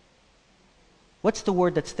 What's the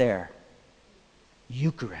word that's there?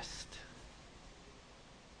 Eucharist.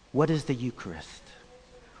 What is the Eucharist?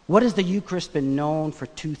 What has the Eucharist been known for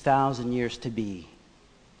 2,000 years to be?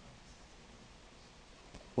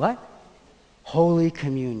 What? Holy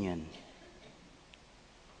Communion.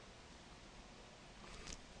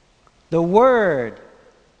 The word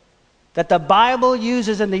that the Bible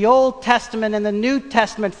uses in the Old Testament and the New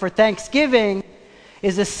Testament for thanksgiving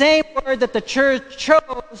is the same word that the church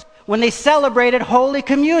chose when they celebrated Holy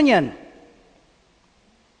Communion.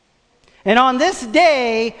 And on this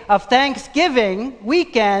day of Thanksgiving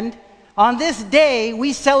weekend, on this day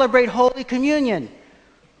we celebrate Holy Communion,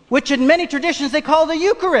 which in many traditions they call the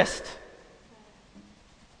Eucharist.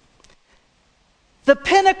 The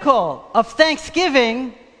pinnacle of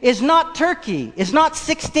Thanksgiving is not Turkey, is not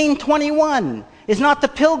 1621, is not the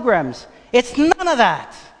Pilgrims. It's none of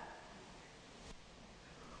that.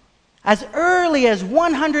 As early as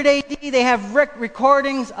 100 AD, they have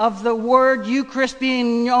recordings of the word Eucharist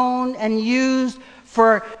being known and used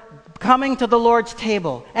for coming to the Lord's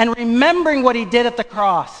table and remembering what he did at the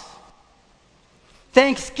cross.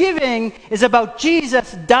 Thanksgiving is about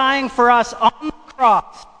Jesus dying for us on the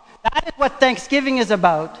cross. That is what Thanksgiving is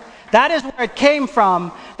about. That is where it came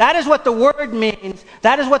from. That is what the word means.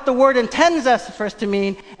 That is what the word intends us for us to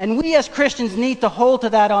mean. And we as Christians need to hold to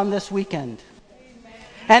that on this weekend.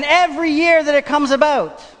 And every year that it comes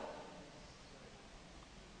about.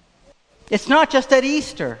 It's not just at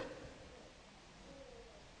Easter.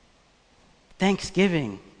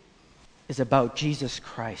 Thanksgiving is about Jesus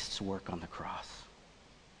Christ's work on the cross.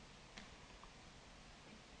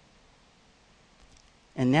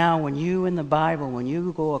 And now when you in the Bible, when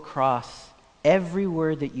you go across every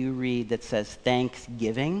word that you read that says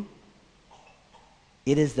thanksgiving,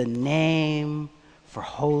 it is the name for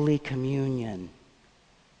Holy Communion.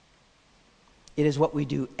 It is what we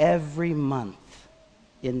do every month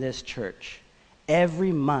in this church.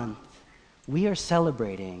 Every month, we are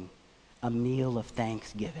celebrating a meal of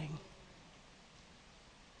thanksgiving.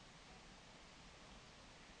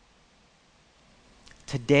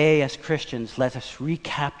 Today, as Christians, let us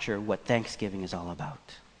recapture what Thanksgiving is all about.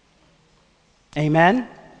 Amen?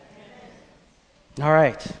 All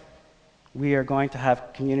right. we are going to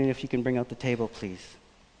have communion. If you can bring out the table, please.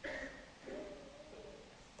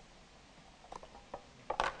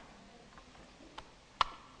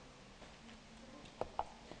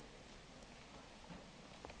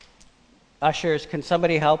 Ushers, can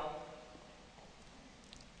somebody help?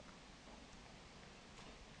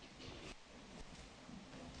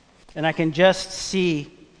 And I can just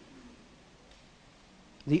see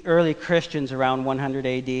the early Christians around 100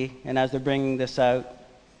 AD, and as they're bringing this out.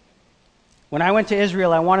 When I went to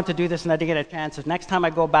Israel, I wanted to do this, and I didn't get a chance. So next time I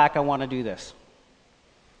go back, I want to do this.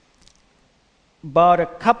 About a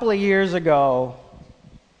couple of years ago,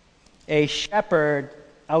 a shepherd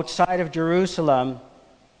outside of Jerusalem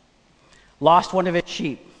lost one of his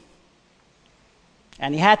sheep.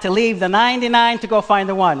 And he had to leave the 99 to go find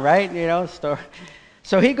the one, right? You know,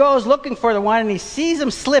 so he goes looking for the one, and he sees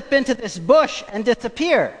him slip into this bush and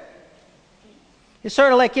disappear. He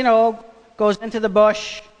sort of like, goes into the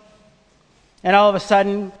bush, and all of a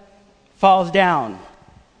sudden falls down.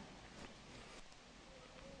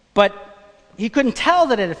 But he couldn't tell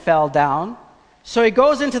that it fell down, so he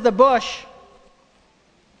goes into the bush,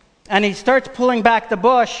 and he starts pulling back the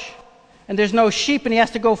bush, and there's no sheep, and he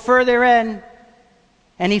has to go further in,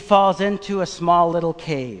 and he falls into a small little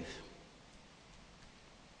cave.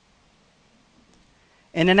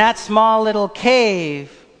 And in that small little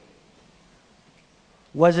cave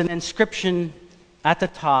was an inscription at the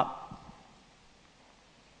top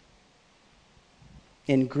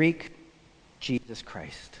in Greek, Jesus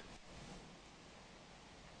Christ.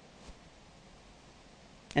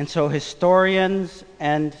 And so historians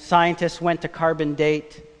and scientists went to carbon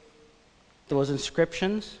date those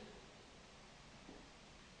inscriptions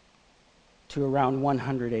to around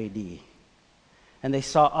 100 AD. And they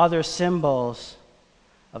saw other symbols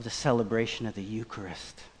of the celebration of the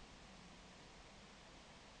Eucharist,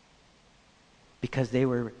 because they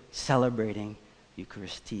were celebrating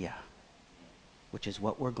Eucharistia, which is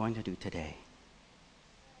what we're going to do today.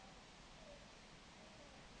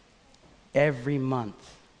 Every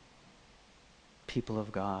month, people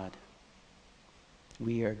of God,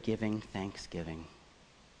 we are giving thanksgiving.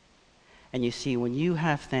 And you see, when you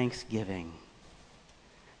have thanksgiving,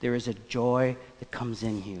 there is a joy that comes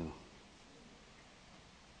in you.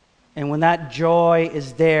 And when that joy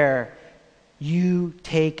is there, you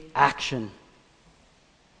take action.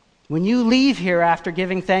 When you leave here after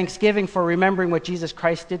giving thanksgiving for remembering what Jesus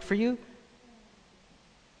Christ did for you,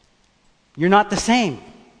 you're not the same.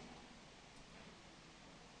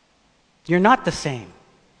 You're not the same.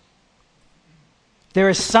 There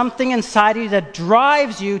is something inside of you that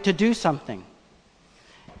drives you to do something.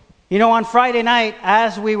 On Friday night,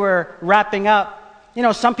 as we were wrapping up,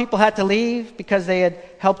 some people had to leave because they had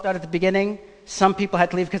helped out at the beginning. Some people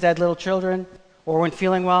had to leave because they had little children or weren't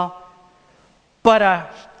feeling well. But a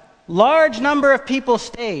large number of people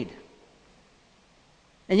stayed.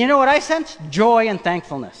 And you know what I sensed? Joy and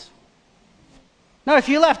thankfulness. Now, if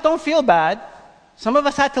you left, don't feel bad. Some of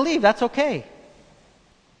us had to leave. That's okay.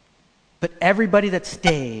 But everybody that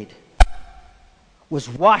stayed was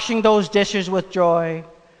washing those dishes with joy,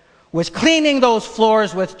 was cleaning those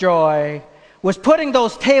floors with joy, was putting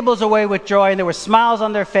those tables away with joy, and there were smiles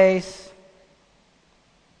on their face.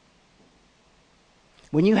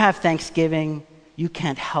 When you have thanksgiving, you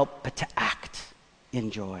can't help but to act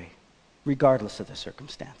in joy, regardless of the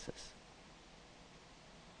circumstances.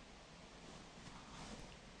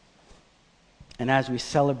 And as we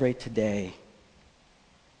celebrate today,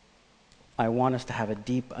 I want us to have a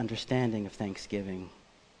deep understanding of thanksgiving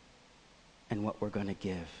and what we're going to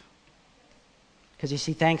give. Because you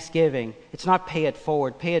see, thanksgiving, it's not pay it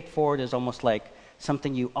forward. Pay it forward is almost like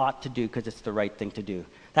something you ought to do because it's the right thing to do.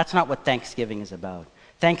 That's not what thanksgiving is about.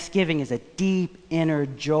 Thanksgiving is a deep inner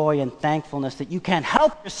joy and thankfulness that you can't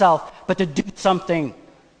help yourself but to do something.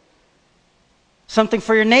 Something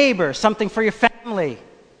for your neighbor, something for your family,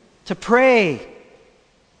 to pray.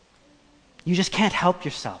 You just can't help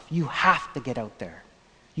yourself. You have to get out there.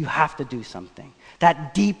 You have to do something.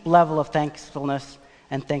 That deep level of thankfulness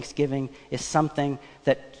and thanksgiving is something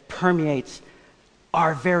that permeates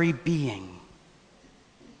our very being.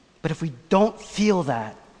 But if we don't feel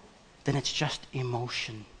that, then it's just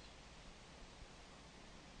emotion.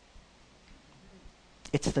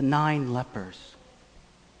 It's the 9 lepers.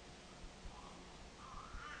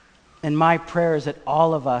 And my prayer is that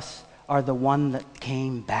all of us are the one that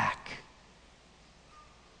came back.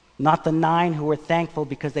 Not the 9 who were thankful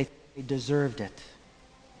because they deserved it,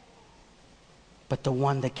 but the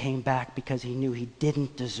one that came back because he knew he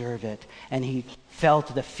didn't deserve it, and he fell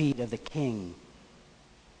to the feet of the king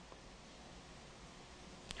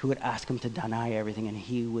who would ask him to deny everything, and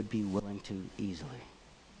he would be willing to easily.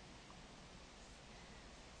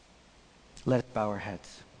 Let us bow our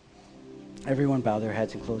heads. Everyone bow their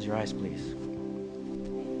heads and close your eyes, please.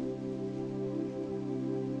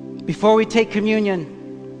 Before we take communion,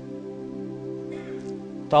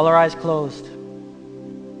 with all our eyes closed,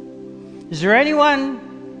 is there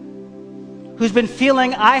anyone who's been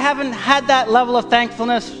feeling, I haven't had that level of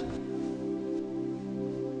thankfulness?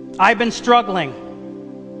 I've been struggling.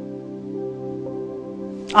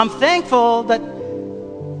 I'm thankful that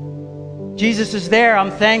Jesus is there.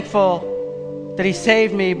 I'm thankful that He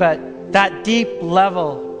saved me, but that deep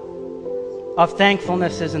level of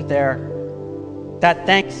thankfulness isn't there. That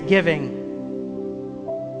thanksgiving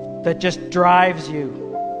that just drives you.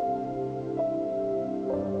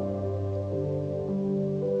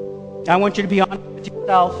 I want you to be honest with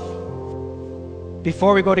yourself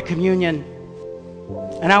before we go to communion.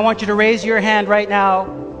 And I want you to raise your hand right now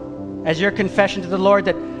as your confession to the Lord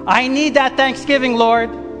that I need that thanksgiving, Lord.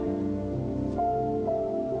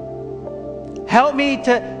 Help me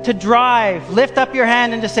to drive. Lift up your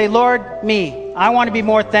hand and just say, Lord, me. I want to be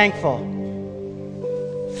more thankful.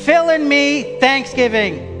 Fill in me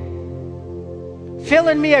thanksgiving. Fill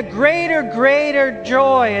in me a greater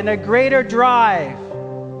joy and a greater drive.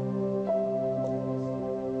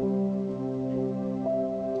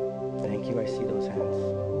 Thank you. I see those hands.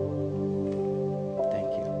 Thank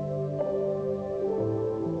you.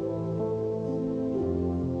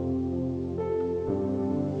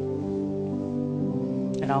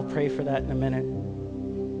 And I'll pray for that in a minute.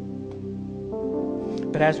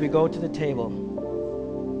 But as we go to the table,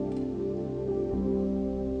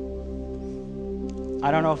 I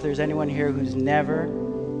don't know if there's anyone here who's never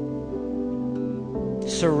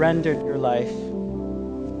surrendered your life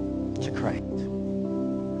to Christ.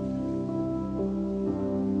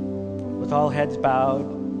 With all heads bowed,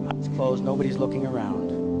 eyes closed, nobody's looking around.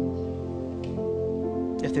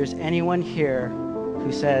 If there's anyone here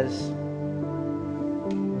who says,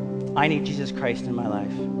 I need Jesus Christ in my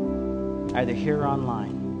life, either here or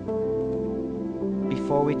online,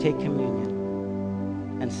 before we take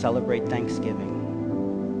communion and celebrate Thanksgiving,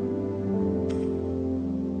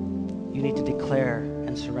 you need to declare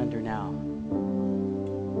and surrender now.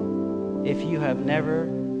 If you have never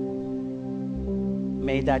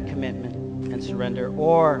made that commitment and surrender,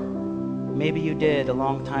 or maybe you did a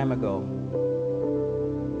long time ago,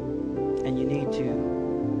 and you need to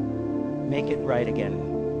make it right again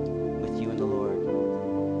with you and the Lord,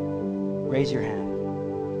 raise your hand.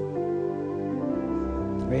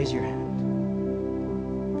 Raise your hand.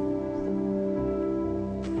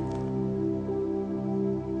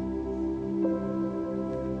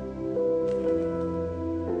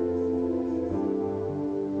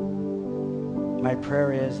 My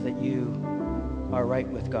prayer is that you are right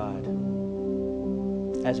with God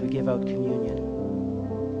as we give out communion.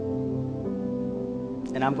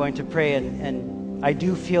 And I'm going to pray, and I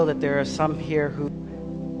do feel that there are some here who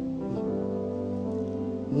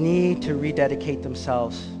need to rededicate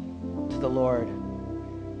themselves to the Lord.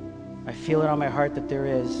 I feel it on my heart that there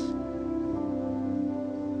is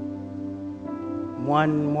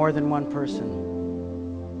more than one person.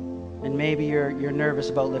 And maybe you're nervous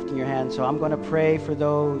about lifting your hand. So I'm going to pray for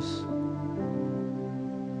those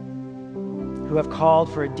who have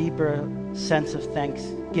called for a deeper sense of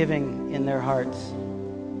thanksgiving in their hearts.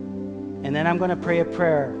 And then I'm going to pray a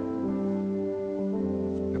prayer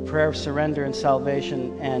of surrender and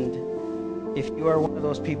salvation. And if you are one of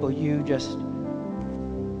those people, you just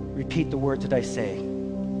repeat the words that I say.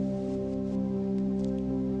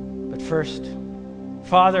 But first,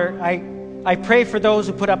 Father, I pray for those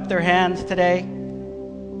who put up their hands today.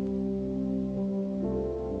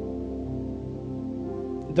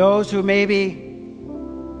 Those who maybe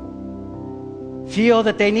feel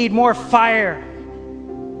that they need more fire,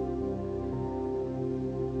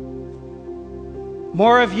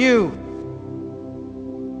 more of you.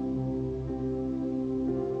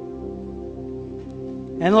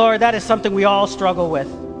 And Lord, that is something we all struggle with.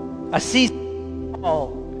 A season we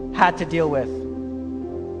all had to deal with.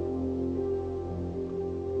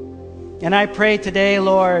 And I pray today,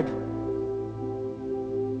 Lord,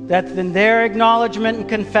 that in their acknowledgement and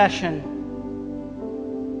confession,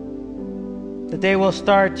 that they will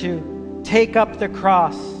start to take up the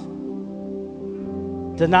cross,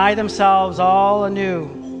 deny themselves all anew,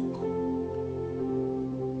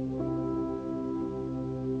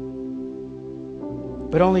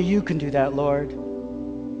 but only you can do that, Lord.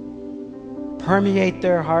 Permeate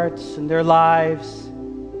their hearts and their lives.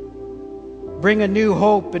 Bring a new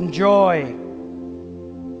hope and joy,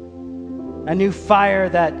 a new fire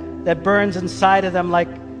that burns inside of them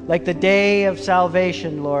like the day of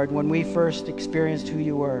salvation, Lord, when we first experienced who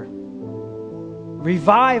you were.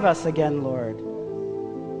 Revive us again, Lord.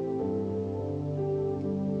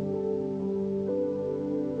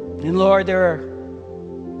 And Lord, there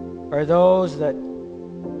are those that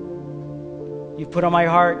you've put on my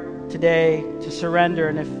heart today to surrender.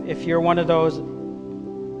 And if you're one of those,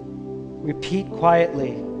 repeat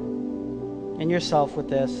quietly in yourself with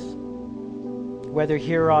this, whether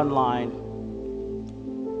here or online.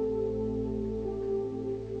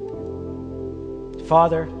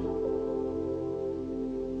 Father,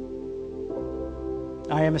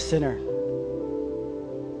 I am a sinner.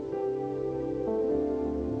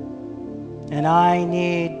 And I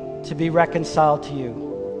need to be reconciled to you.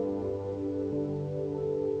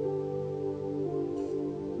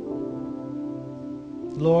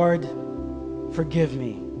 Lord, forgive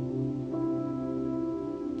me.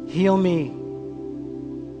 Heal me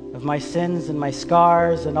of my sins and my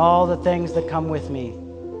scars and all the things that come with me.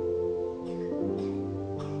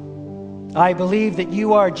 I believe that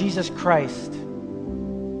you are Jesus Christ,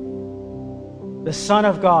 the Son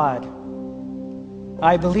of God.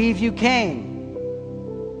 I believe you came.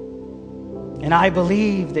 And I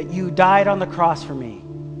believe that you died on the cross for me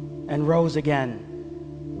and rose again.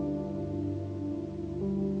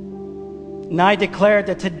 And I declare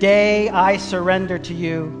that today I surrender to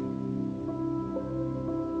you.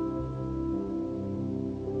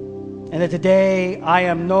 And that today I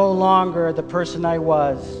am no longer the person I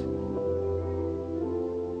was,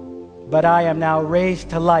 but I am now raised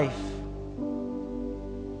to life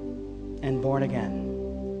and born again.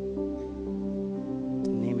 In the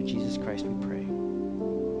name of Jesus Christ we pray.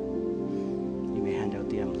 You may hand out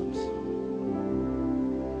the emblems.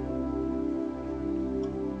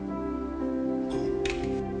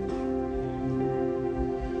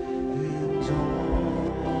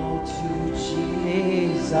 And all to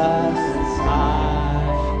Jesus I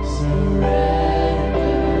surrender.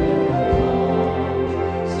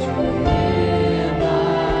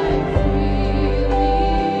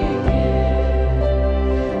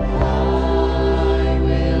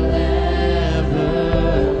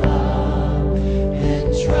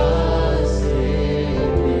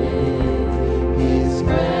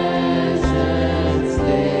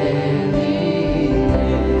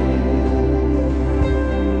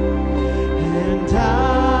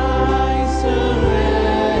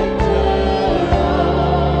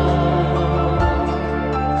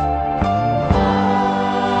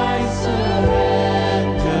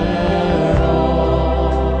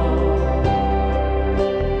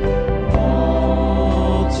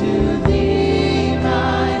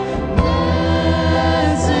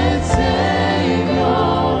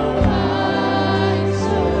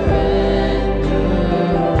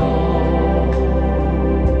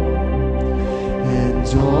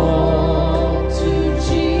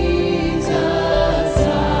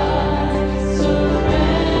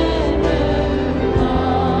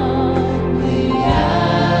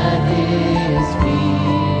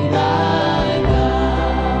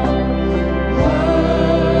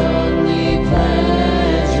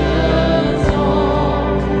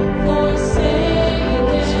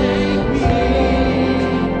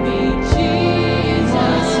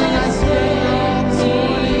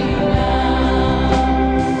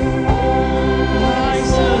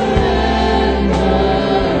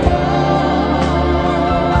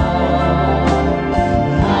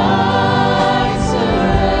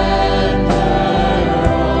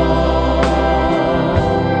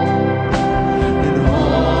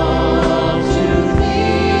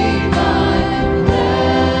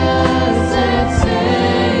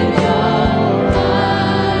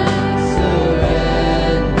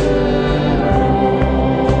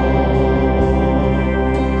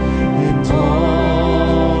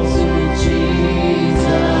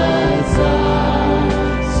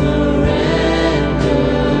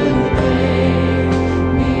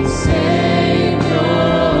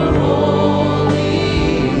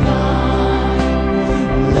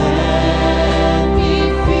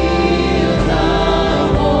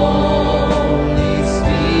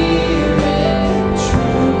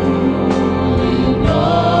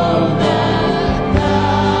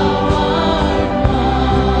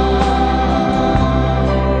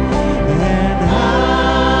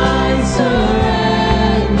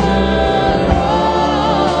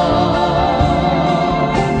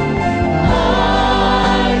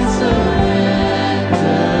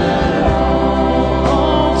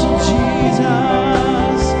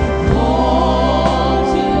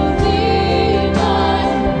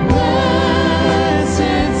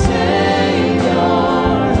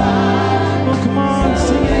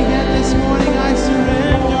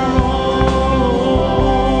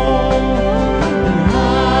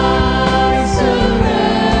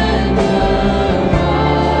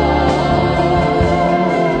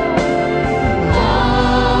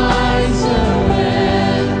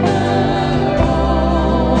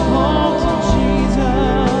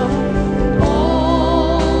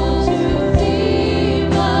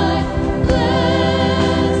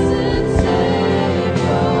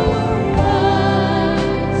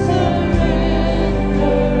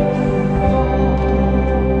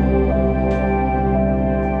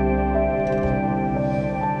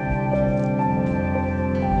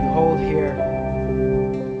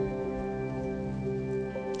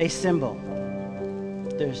 symbol.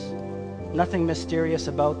 There's nothing mysterious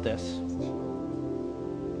about this.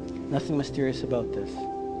 Nothing mysterious about this.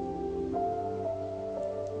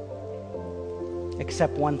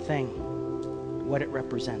 Except one thing, what it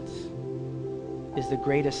represents is the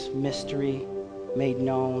greatest mystery made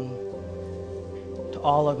known to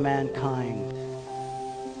all of mankind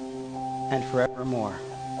and forevermore.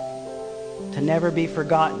 To never be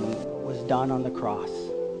forgotten was done on the cross.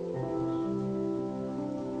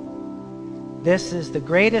 This is the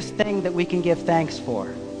greatest thing that we can give thanks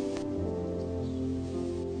for.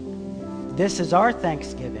 This is our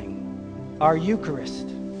Thanksgiving, our Eucharist.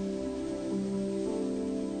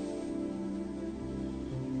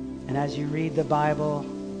 And as you read the Bible,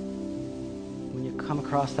 when you come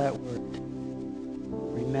across that word,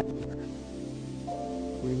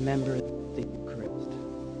 remember the Eucharist,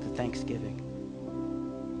 the Thanksgiving.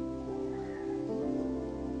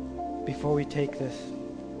 Before we take this,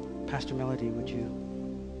 Pastor Melody, would you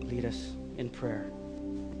lead us in prayer?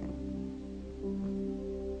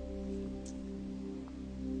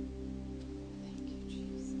 Thank you,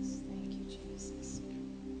 Jesus. Thank you, Jesus.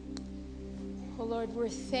 Oh, Lord, we're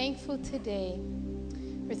thankful today.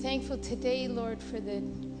 We're thankful today, Lord, for the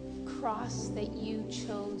cross that you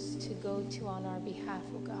chose to go to on our behalf,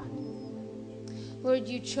 oh God. Lord,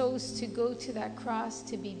 you chose to go to that cross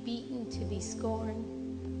to be beaten, to be scorned,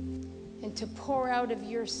 and to pour out of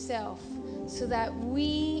yourself so that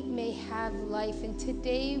we may have life. And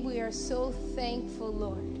today we are so thankful,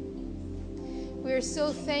 Lord. We are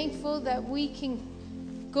so thankful that we can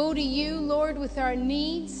go to you, Lord, with our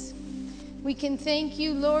needs. We can thank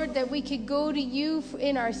you, Lord, that we could go to you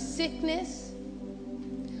in our sickness.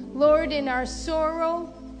 Lord, in our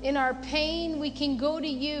sorrow, in our pain, we can go to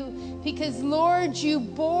you because, Lord, you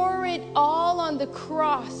bore it all on the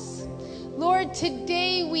cross. Lord,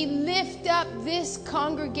 today we lift up this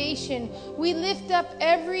congregation. We lift up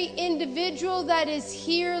every individual that is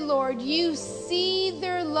here, Lord. You see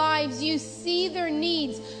their lives. You see their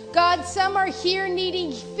needs. God, some are here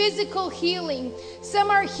needing physical healing. Some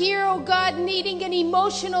are here, oh God, needing an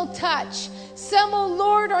emotional touch. Some, oh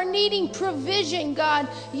Lord, are needing provision, God.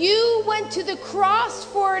 You went to the cross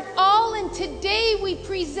for it all, and today we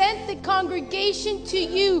present the congregation to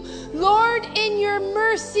you. Lord, in your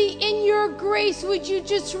mercy, in your grace, would you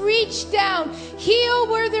just reach down, heal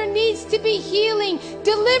where there needs to be healing,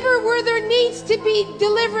 deliver where there needs to be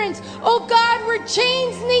deliverance. Oh God, where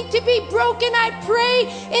chains need to be broken, I pray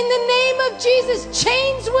in the name of Jesus,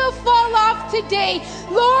 chains will fall off today.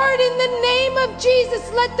 Lord, in the name of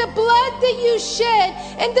Jesus, let the blood that you shed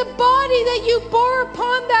and the body that you bore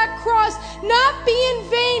upon that cross not be in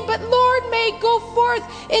vain, but Lord, may it go forth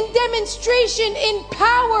in demonstration, in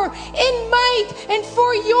power, in might, and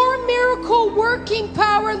for your miracle working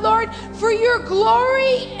power, Lord, for your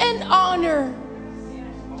glory and honor.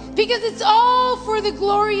 Because it's all for the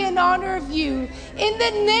glory and honor of you. In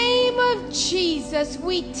the name of Jesus,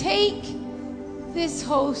 we take this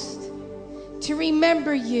host to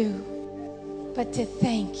remember you, but to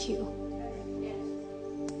thank you.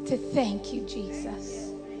 To thank you,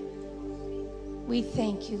 Jesus. We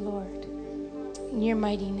thank you, Lord. In your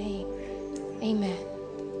mighty name, amen.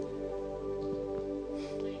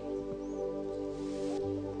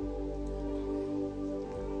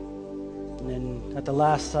 And then at the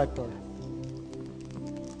Last Supper,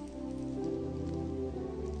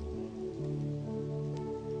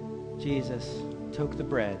 Jesus took the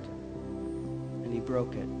bread and he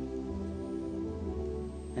broke it.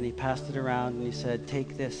 And he passed it around and he said,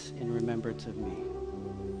 "Take this in remembrance of me."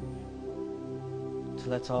 So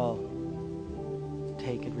let's all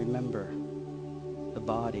take and remember the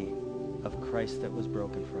body of Christ that was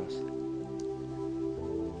broken for us.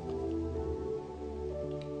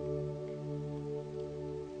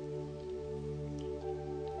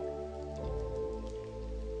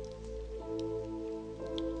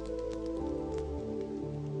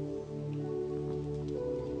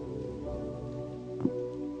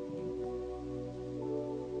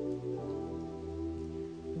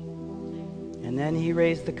 And then he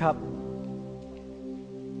raised the cup.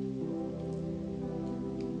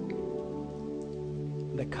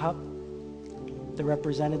 The cup that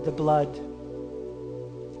represented the blood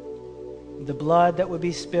that would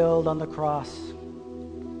be spilled on the cross.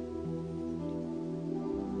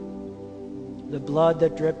 The blood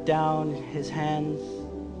that dripped down his hands,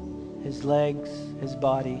 his legs, his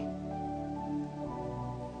body.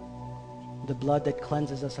 The blood that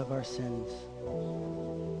cleanses us of our sins.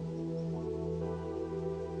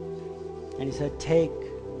 And he said, "Take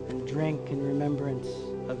and drink in remembrance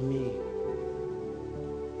of me."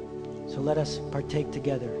 So let us partake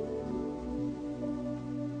together.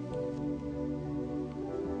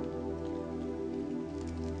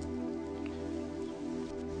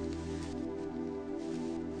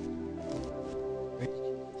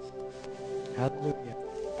 Hallelujah.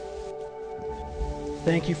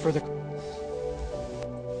 Thank you for the cross.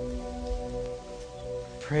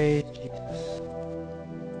 Praise Jesus.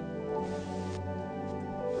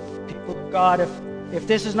 People of God, if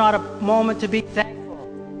this is not a moment to be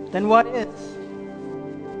thankful, then what is?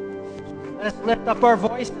 Let us lift up our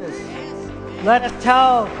voices. Let us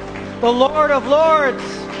tell the Lord of Lords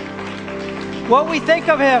what we think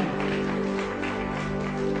of Him.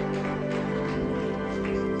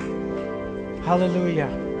 Hallelujah.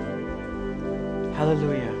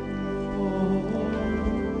 Hallelujah.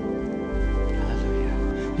 Hallelujah.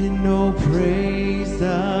 And oh, praise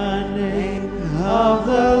the name of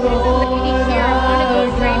the Lord. There's a lady here. I want to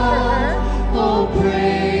go pray for her. Oh,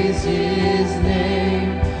 praise His name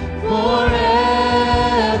forevermore.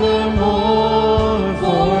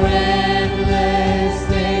 For endless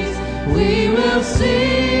days we will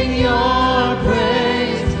sing your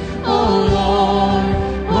praise, oh Lord,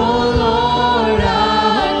 oh Lord,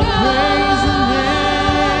 our praise the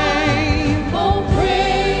name. Oh,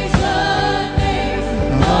 praise the name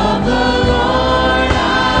of the Lord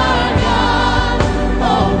our God.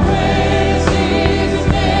 Oh, praise His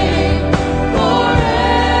name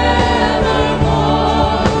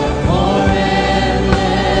forevermore. For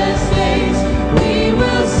endless days we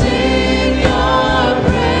will sing your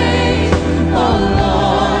praise, oh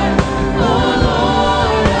Lord, oh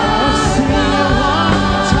Lord our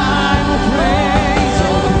God. Time of praise,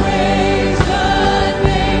 oh praise the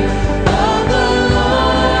name of the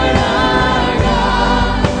Lord our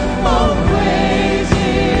God. Oh, praise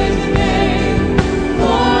His name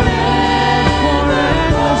forevermore.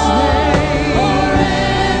 For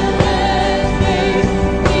endless days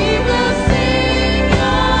we will sing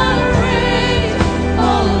your praise,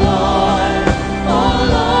 oh Lord, oh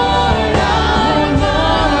Lord our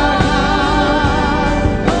God.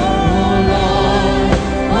 Oh Lord,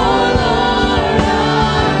 oh Lord our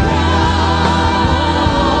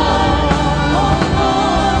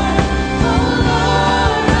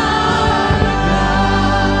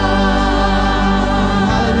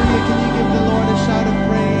Hallelujah. Can you give the Lord a shout of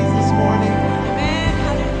praise this morning? Amen.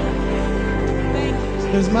 Hallelujah. Thank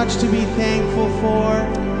you. There's much to be thankful for,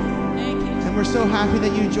 Thank you. and we're so happy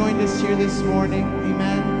that you joined us here this morning.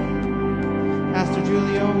 Amen. Pastor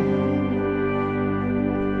Julio.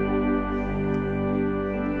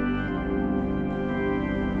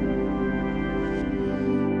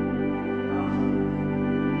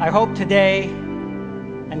 I hope today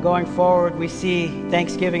and going forward we see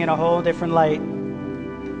Thanksgiving in a whole different light.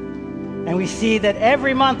 And we see that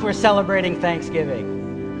every month we're celebrating Thanksgiving.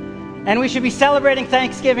 And we should be celebrating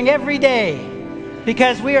Thanksgiving every day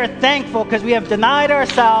because we are thankful because we have denied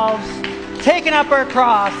ourselves, taken up our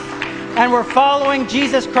cross, and we're following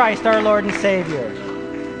Jesus Christ, our Lord and Savior.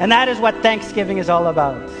 And that is what Thanksgiving is all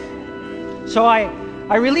about. So I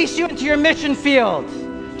release you into your mission field,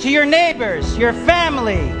 to your neighbors, your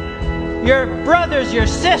family, your brothers, your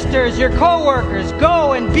sisters, your co-workers.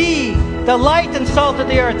 Go and be the light and salt of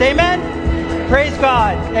the earth. Amen? Praise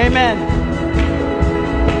God. Amen.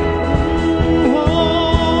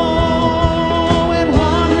 Oh, and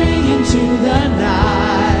wandering into the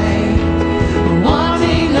night,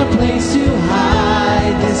 wanting a place to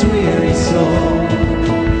hide this weary